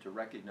decided to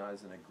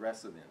recognize an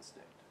aggressive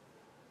instinct?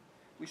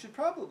 We should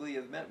probably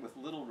have met with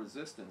little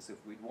resistance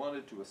if we'd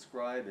wanted to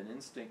ascribe an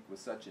instinct with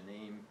such a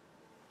name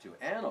to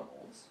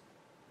animals,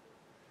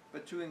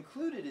 but to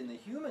include it in the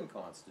human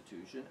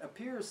constitution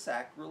appears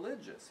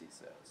sacrilegious," he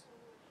says.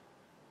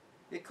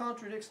 "It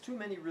contradicts too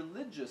many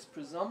religious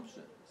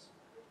presumptions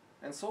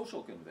and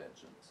social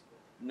conventions.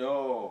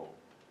 No,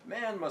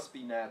 man must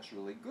be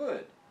naturally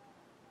good,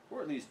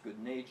 or at least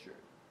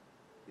good-natured.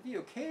 If he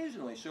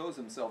occasionally shows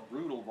himself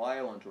brutal,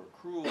 violent, or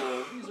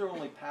cruel, these are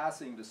only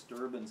passing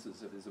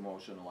disturbances of his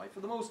emotional life,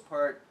 for the most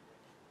part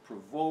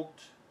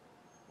provoked,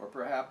 or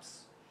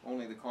perhaps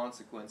only the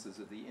consequences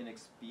of the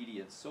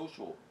inexpedient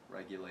social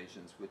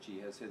regulations which he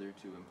has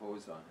hitherto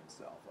imposed on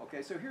himself."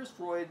 Okay, so here's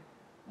Freud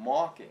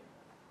mocking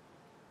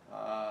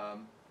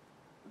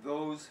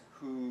those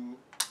who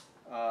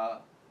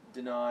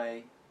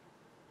deny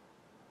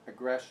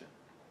aggression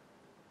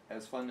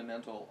as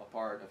fundamental a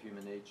part of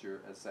human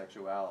nature as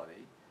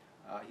sexuality.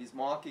 He's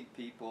mocking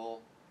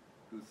people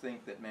who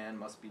think that man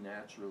must be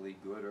naturally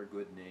good or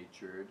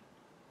good-natured,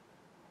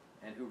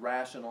 and who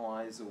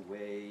rationalize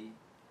away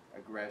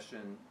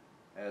aggression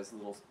as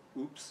little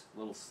oops,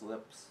 little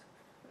slips,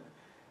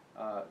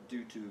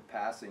 due to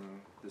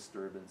passing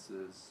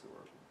disturbances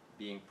or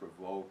being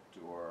provoked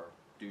or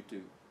due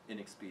to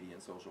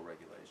inexpedient social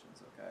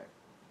regulations, okay?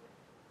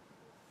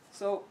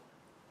 So,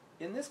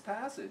 in this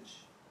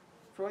passage,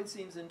 Freud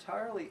seems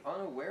entirely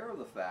unaware of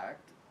the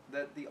fact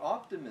that the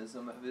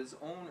optimism of his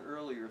own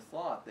earlier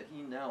thought that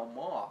he now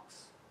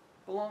mocks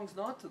belongs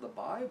not to the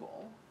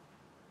Bible,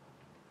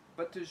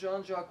 but to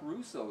Jean-Jacques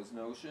Rousseau's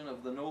notion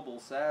of the noble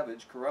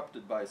savage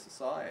corrupted by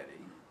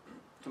society,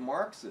 to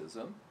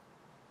Marxism,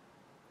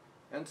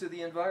 and to the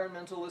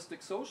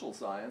environmentalistic social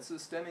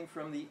sciences stemming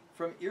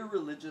from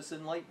irreligious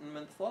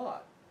Enlightenment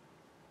thought.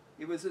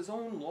 It was his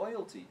own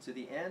loyalty to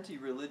the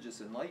anti-religious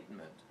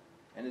Enlightenment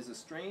and his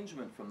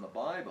estrangement from the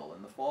Bible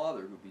and the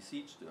Father who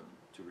beseeched him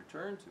to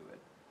return to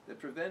it that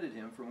prevented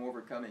him from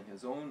overcoming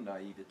his own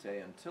naivete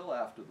until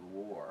after the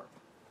war,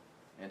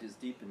 and his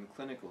deepened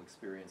clinical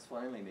experience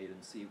finally made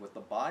him see what the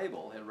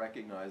Bible had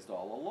recognized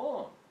all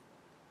along.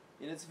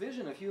 In its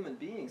vision of human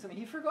beings, I mean,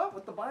 he forgot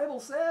what the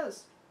Bible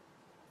says.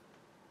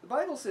 The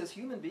Bible says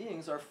human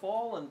beings are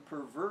fallen,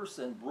 perverse,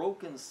 and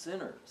broken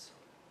sinners,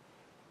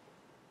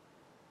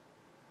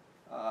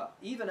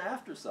 even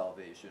after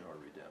salvation or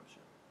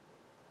redemption.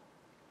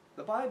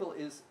 The Bible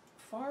is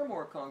far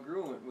more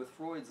congruent with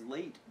Freud's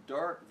late,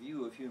 dark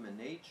view of human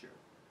nature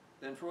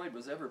than Freud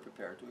was ever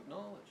prepared to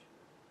acknowledge.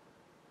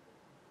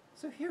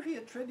 So here he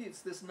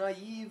attributes this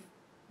naive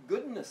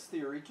goodness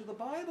theory to the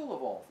Bible,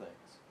 of all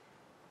things.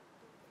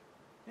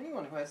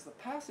 Anyone who has the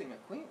passing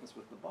acquaintance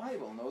with the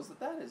Bible knows that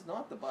that is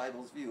not the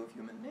Bible's view of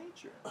human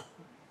nature.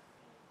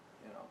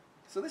 You know,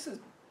 so this is,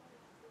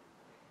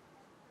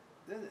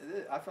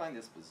 I find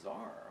this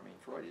bizarre. I mean,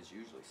 Freud is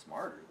usually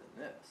smarter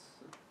than this.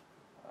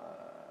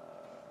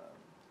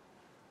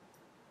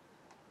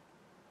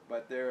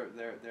 But there's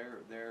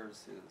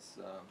his,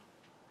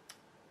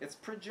 it's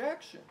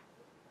projection.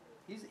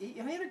 He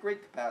had a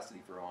great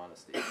capacity for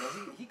honesty. You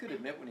know, he could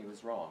admit when he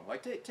was wrong.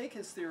 Like, take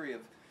his theory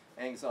of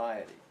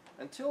anxiety.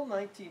 Until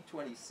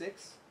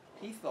 1926,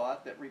 he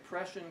thought that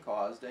repression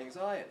caused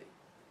anxiety.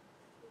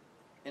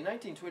 In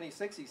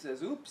 1926, he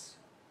says, oops,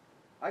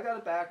 I got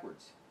it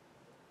backwards.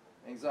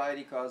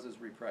 Anxiety causes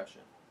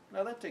repression.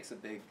 Now, that takes a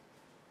big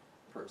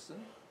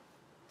person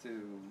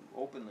to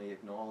openly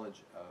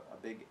acknowledge a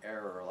big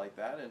error like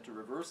that and to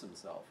reverse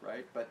himself,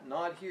 right? But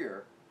not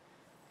here.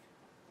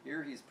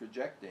 Here he's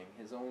projecting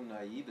his own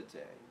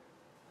naivete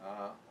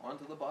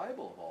onto the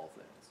Bible, of all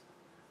things.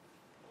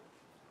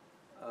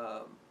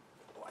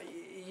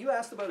 You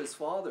asked about his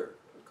father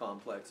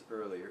complex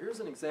earlier. Here's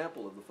an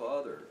example of the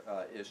father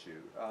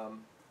issue.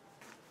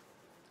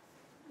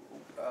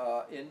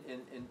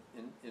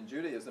 In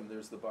Judaism,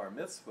 there's the bar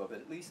mitzvah, but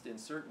at least in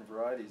certain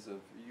varieties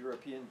of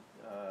European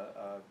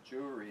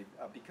Jewry,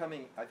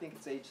 becoming, I think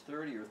it's age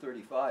 30 or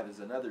 35, is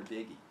another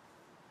biggie.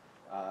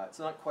 It's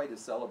not quite as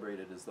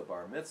celebrated as the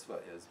bar mitzvah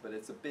is, but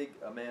it's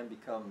a man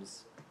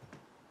becomes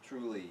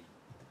truly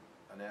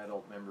an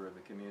adult member of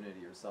the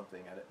community or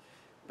something.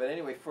 But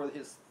anyway, for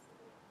his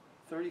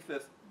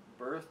 35th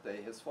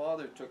birthday, his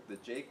father took the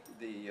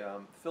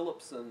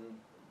Philipson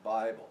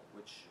Bible,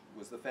 which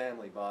was the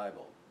family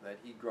Bible that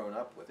he'd grown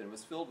up with, and it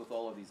was filled with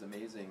all of these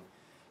amazing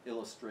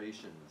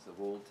illustrations of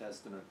Old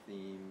Testament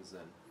themes,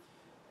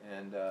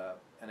 and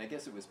I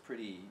guess it was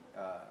pretty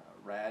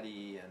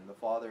ratty, and the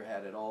father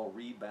had it all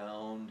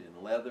rebound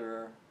in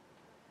leather,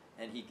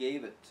 and he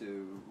gave it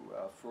to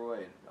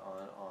Freud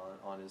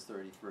on his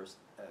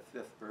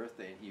 5th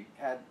birthday,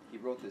 and he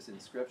wrote this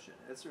inscription.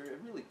 It's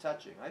really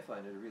touching. I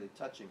find it a really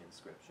touching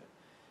inscription.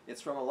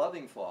 It's from a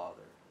loving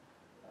father,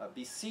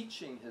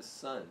 beseeching his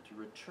son to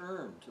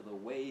return to the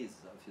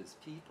ways of his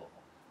people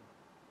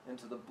and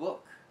to the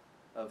book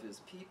of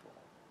his people.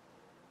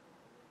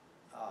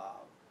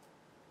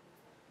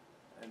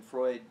 And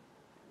Freud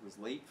was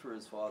late for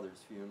his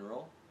father's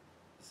funeral.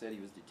 He said he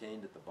was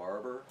detained at the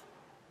barber.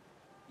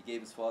 He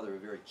gave his father a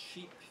very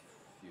cheap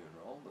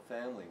funeral. The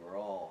family were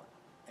all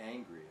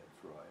angry at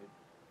Freud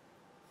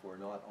for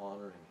not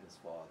honoring his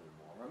father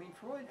more. I mean,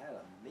 Freud had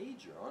a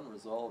major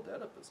unresolved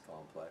Oedipus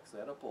complex,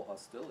 Oedipal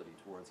hostility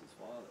towards his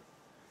father.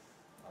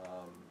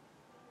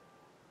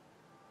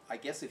 I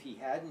guess if he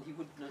hadn't, he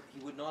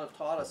would not have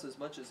taught us as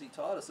much as he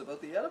taught us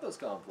about the Oedipus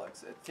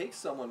complex. It takes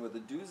someone with a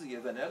doozy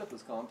of an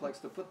Oedipus complex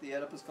to put the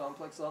Oedipus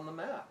complex on the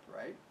map,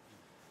 right?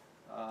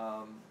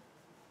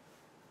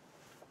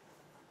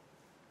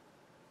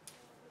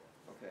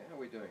 Okay, how are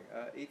we doing?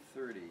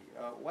 8:30.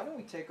 Why don't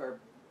we take our...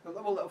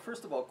 Well,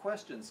 first of all,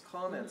 questions,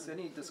 comments,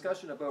 any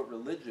discussion about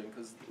religion,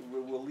 because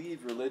we'll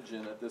leave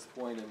religion at this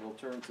point and we'll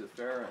turn to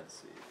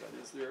pharisee. But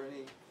is there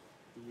any...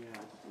 Yeah,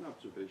 just an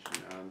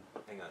observation.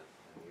 Hang on,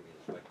 I'll give you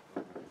this mic.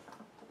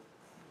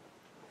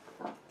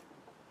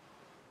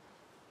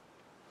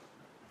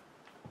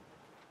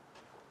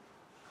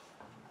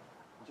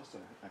 Just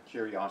a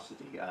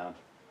curiosity.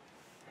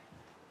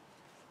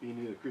 Being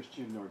neither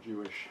Christian nor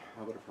Jewish,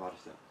 how about a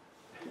Protestant?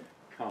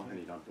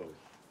 Commenting on both.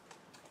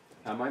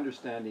 My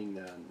understanding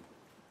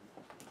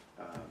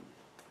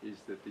is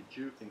that the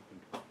Jew,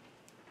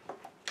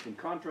 in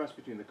contrast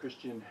between the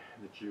Christian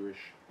and the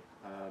Jewish,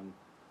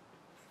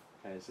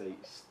 as a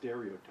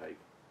stereotype,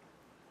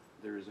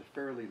 there is a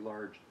fairly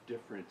large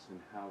difference in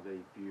how they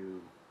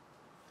view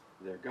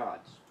their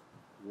gods.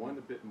 One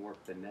a bit more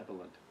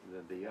benevolent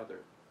than the other.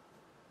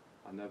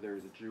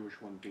 Another, the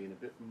Jewish one, being a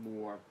bit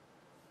more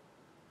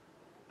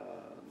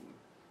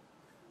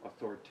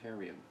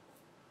authoritarian,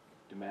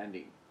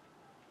 demanding.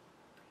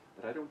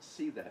 But I don't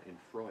see that in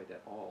Freud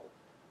at all.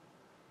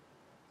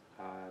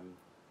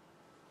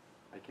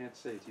 I can't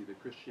say it's either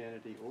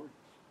Christianity or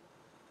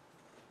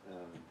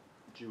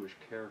Jewish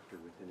character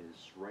within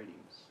his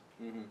writings.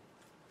 Mm-hmm.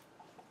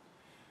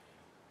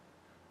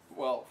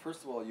 Well,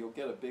 first of all, you'll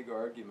get a big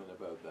argument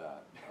about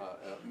that.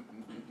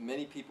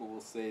 Many people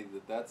will say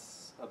that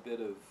that's a bit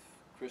of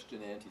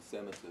Christian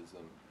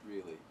anti-Semitism,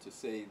 really, to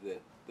say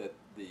that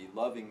the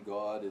loving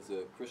God is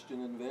a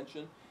Christian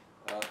invention.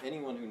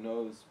 Anyone who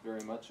knows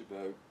very much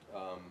about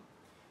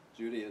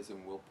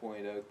Judaism will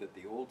point out that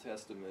the Old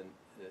Testament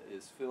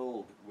is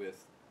filled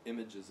with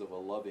images of a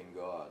loving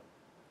God,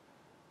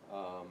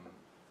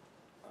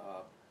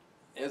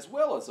 as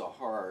well as a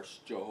harsh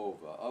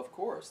Jehovah. Of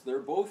course, they're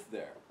both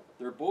there.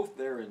 They're both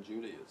there in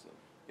Judaism.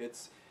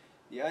 It's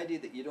the idea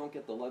that you don't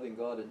get the loving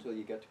God until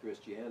you get to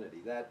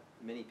Christianity. That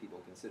many people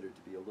consider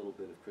to be a little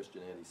bit of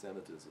Christian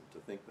anti-Semitism, to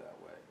think that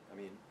way. I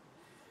mean,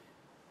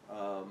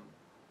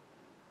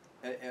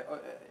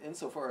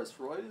 insofar as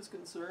Freud is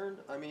concerned,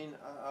 I mean,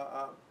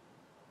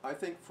 I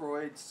think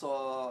Freud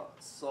saw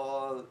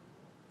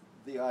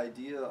the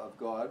idea of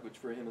God, which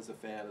for him is a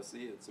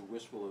fantasy, it's a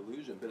wishful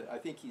illusion, but I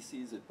think he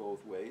sees it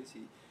both ways.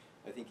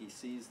 I think he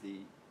sees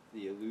the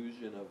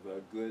illusion of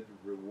a good,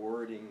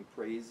 rewarding,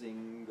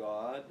 praising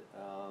God,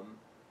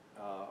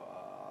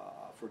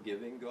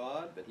 forgiving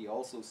God, but he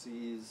also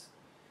sees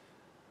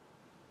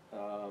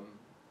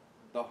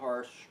the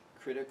harsh,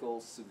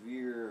 critical,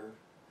 severe,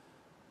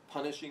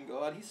 punishing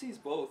God. He sees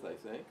both, I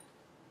think.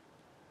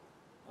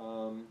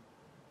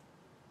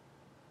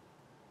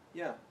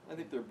 Yeah, I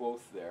think they're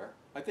both there.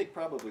 I think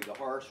probably the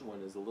harsh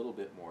one is a little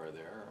bit more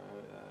there.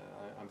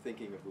 I'm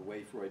thinking of the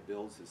way Freud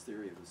builds his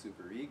theory of the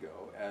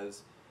superego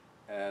as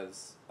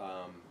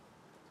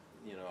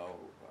you know,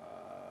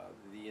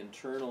 the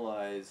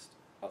internalized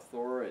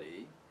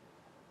authority.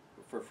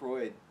 For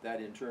Freud, that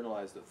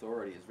internalized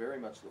authority is very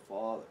much the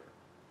father,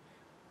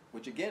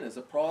 which again is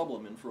a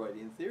problem in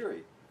Freudian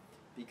theory,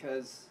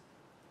 because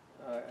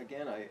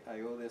again, I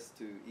owe this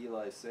to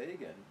Eli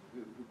Sagan,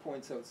 who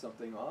points out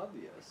something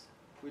obvious,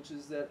 which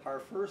is that our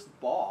first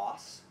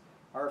boss,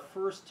 our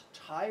first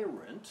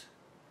tyrant,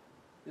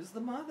 is the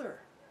mother.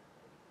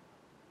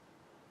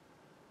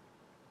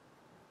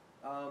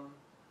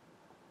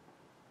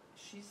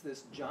 She's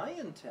this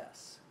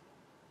giantess.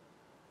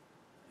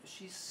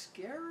 She's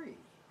scary.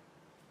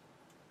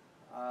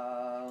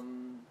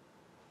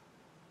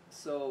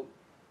 So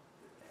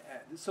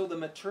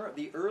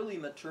the early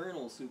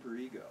maternal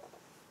superego,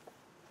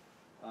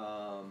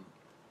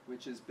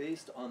 which is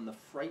based on the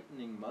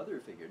frightening mother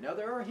figure. Now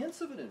there are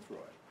hints of it in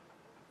Freud.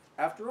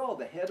 After all,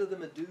 the head of the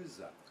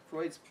Medusa,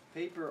 Freud's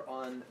paper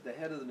on the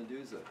head of the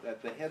Medusa,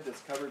 that the head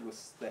that's covered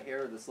with the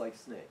hair that's like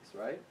snakes,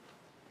 right?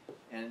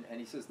 And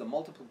he says the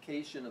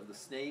multiplication of the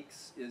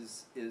snakes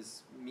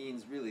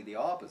means really the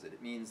opposite.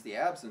 It means the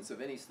absence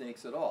of any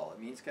snakes at all.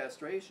 It means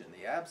castration,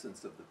 the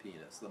absence of the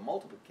penis. The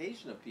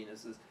multiplication of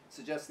penises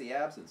suggests the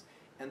absence.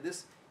 And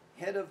this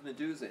head of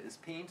Medusa is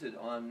painted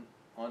on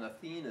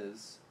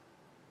Athena's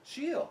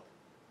shield.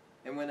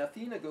 And when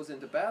Athena goes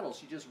into battle,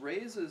 she just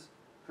raises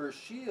her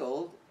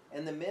shield,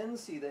 and the men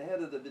see the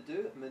head of the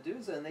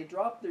Medusa, and they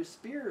drop their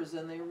spears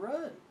and they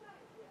run.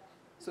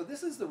 So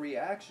this is the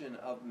reaction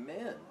of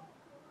men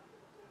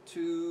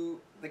to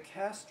the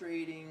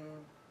castrating,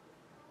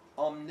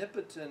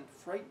 omnipotent,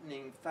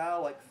 frightening,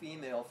 phallic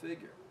female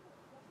figure,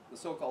 the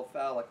so-called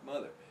phallic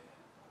mother.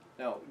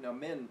 Now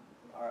men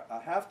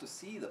have to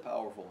see the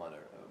powerful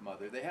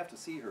mother. They have to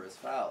see her as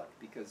phallic,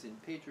 because in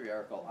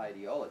patriarchal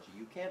ideology,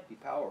 you can't be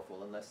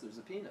powerful unless there's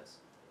a penis.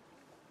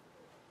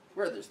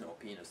 Where there's no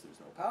penis, there's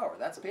no power.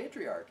 That's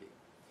patriarchy.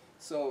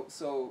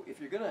 So if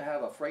you're going to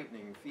have a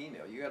frightening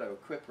female, you got to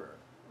equip her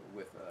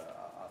with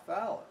a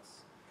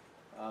phallus.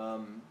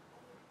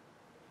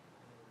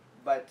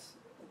 But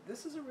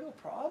this is a real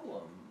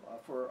problem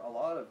for a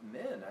lot of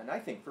men, and I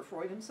think for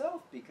Freud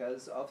himself,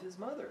 because of his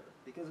mother,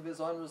 because of his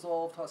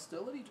unresolved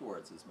hostility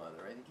towards his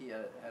mother. I think he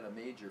had a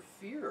major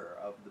fear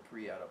of the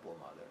pre-Oedipal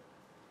mother.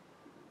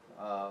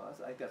 I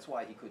think that's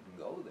why he couldn't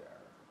go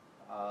there.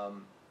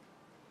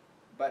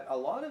 But a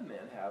lot of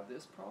men have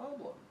this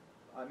problem.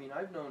 I mean,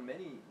 I've known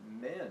many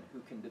men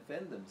who can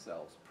defend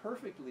themselves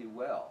perfectly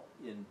well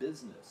in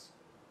business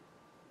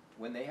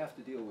when they have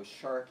to deal with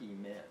sharky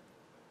men.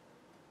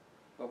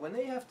 But when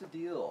they have to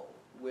deal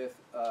with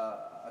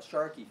a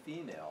sharky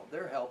female,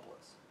 they're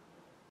helpless.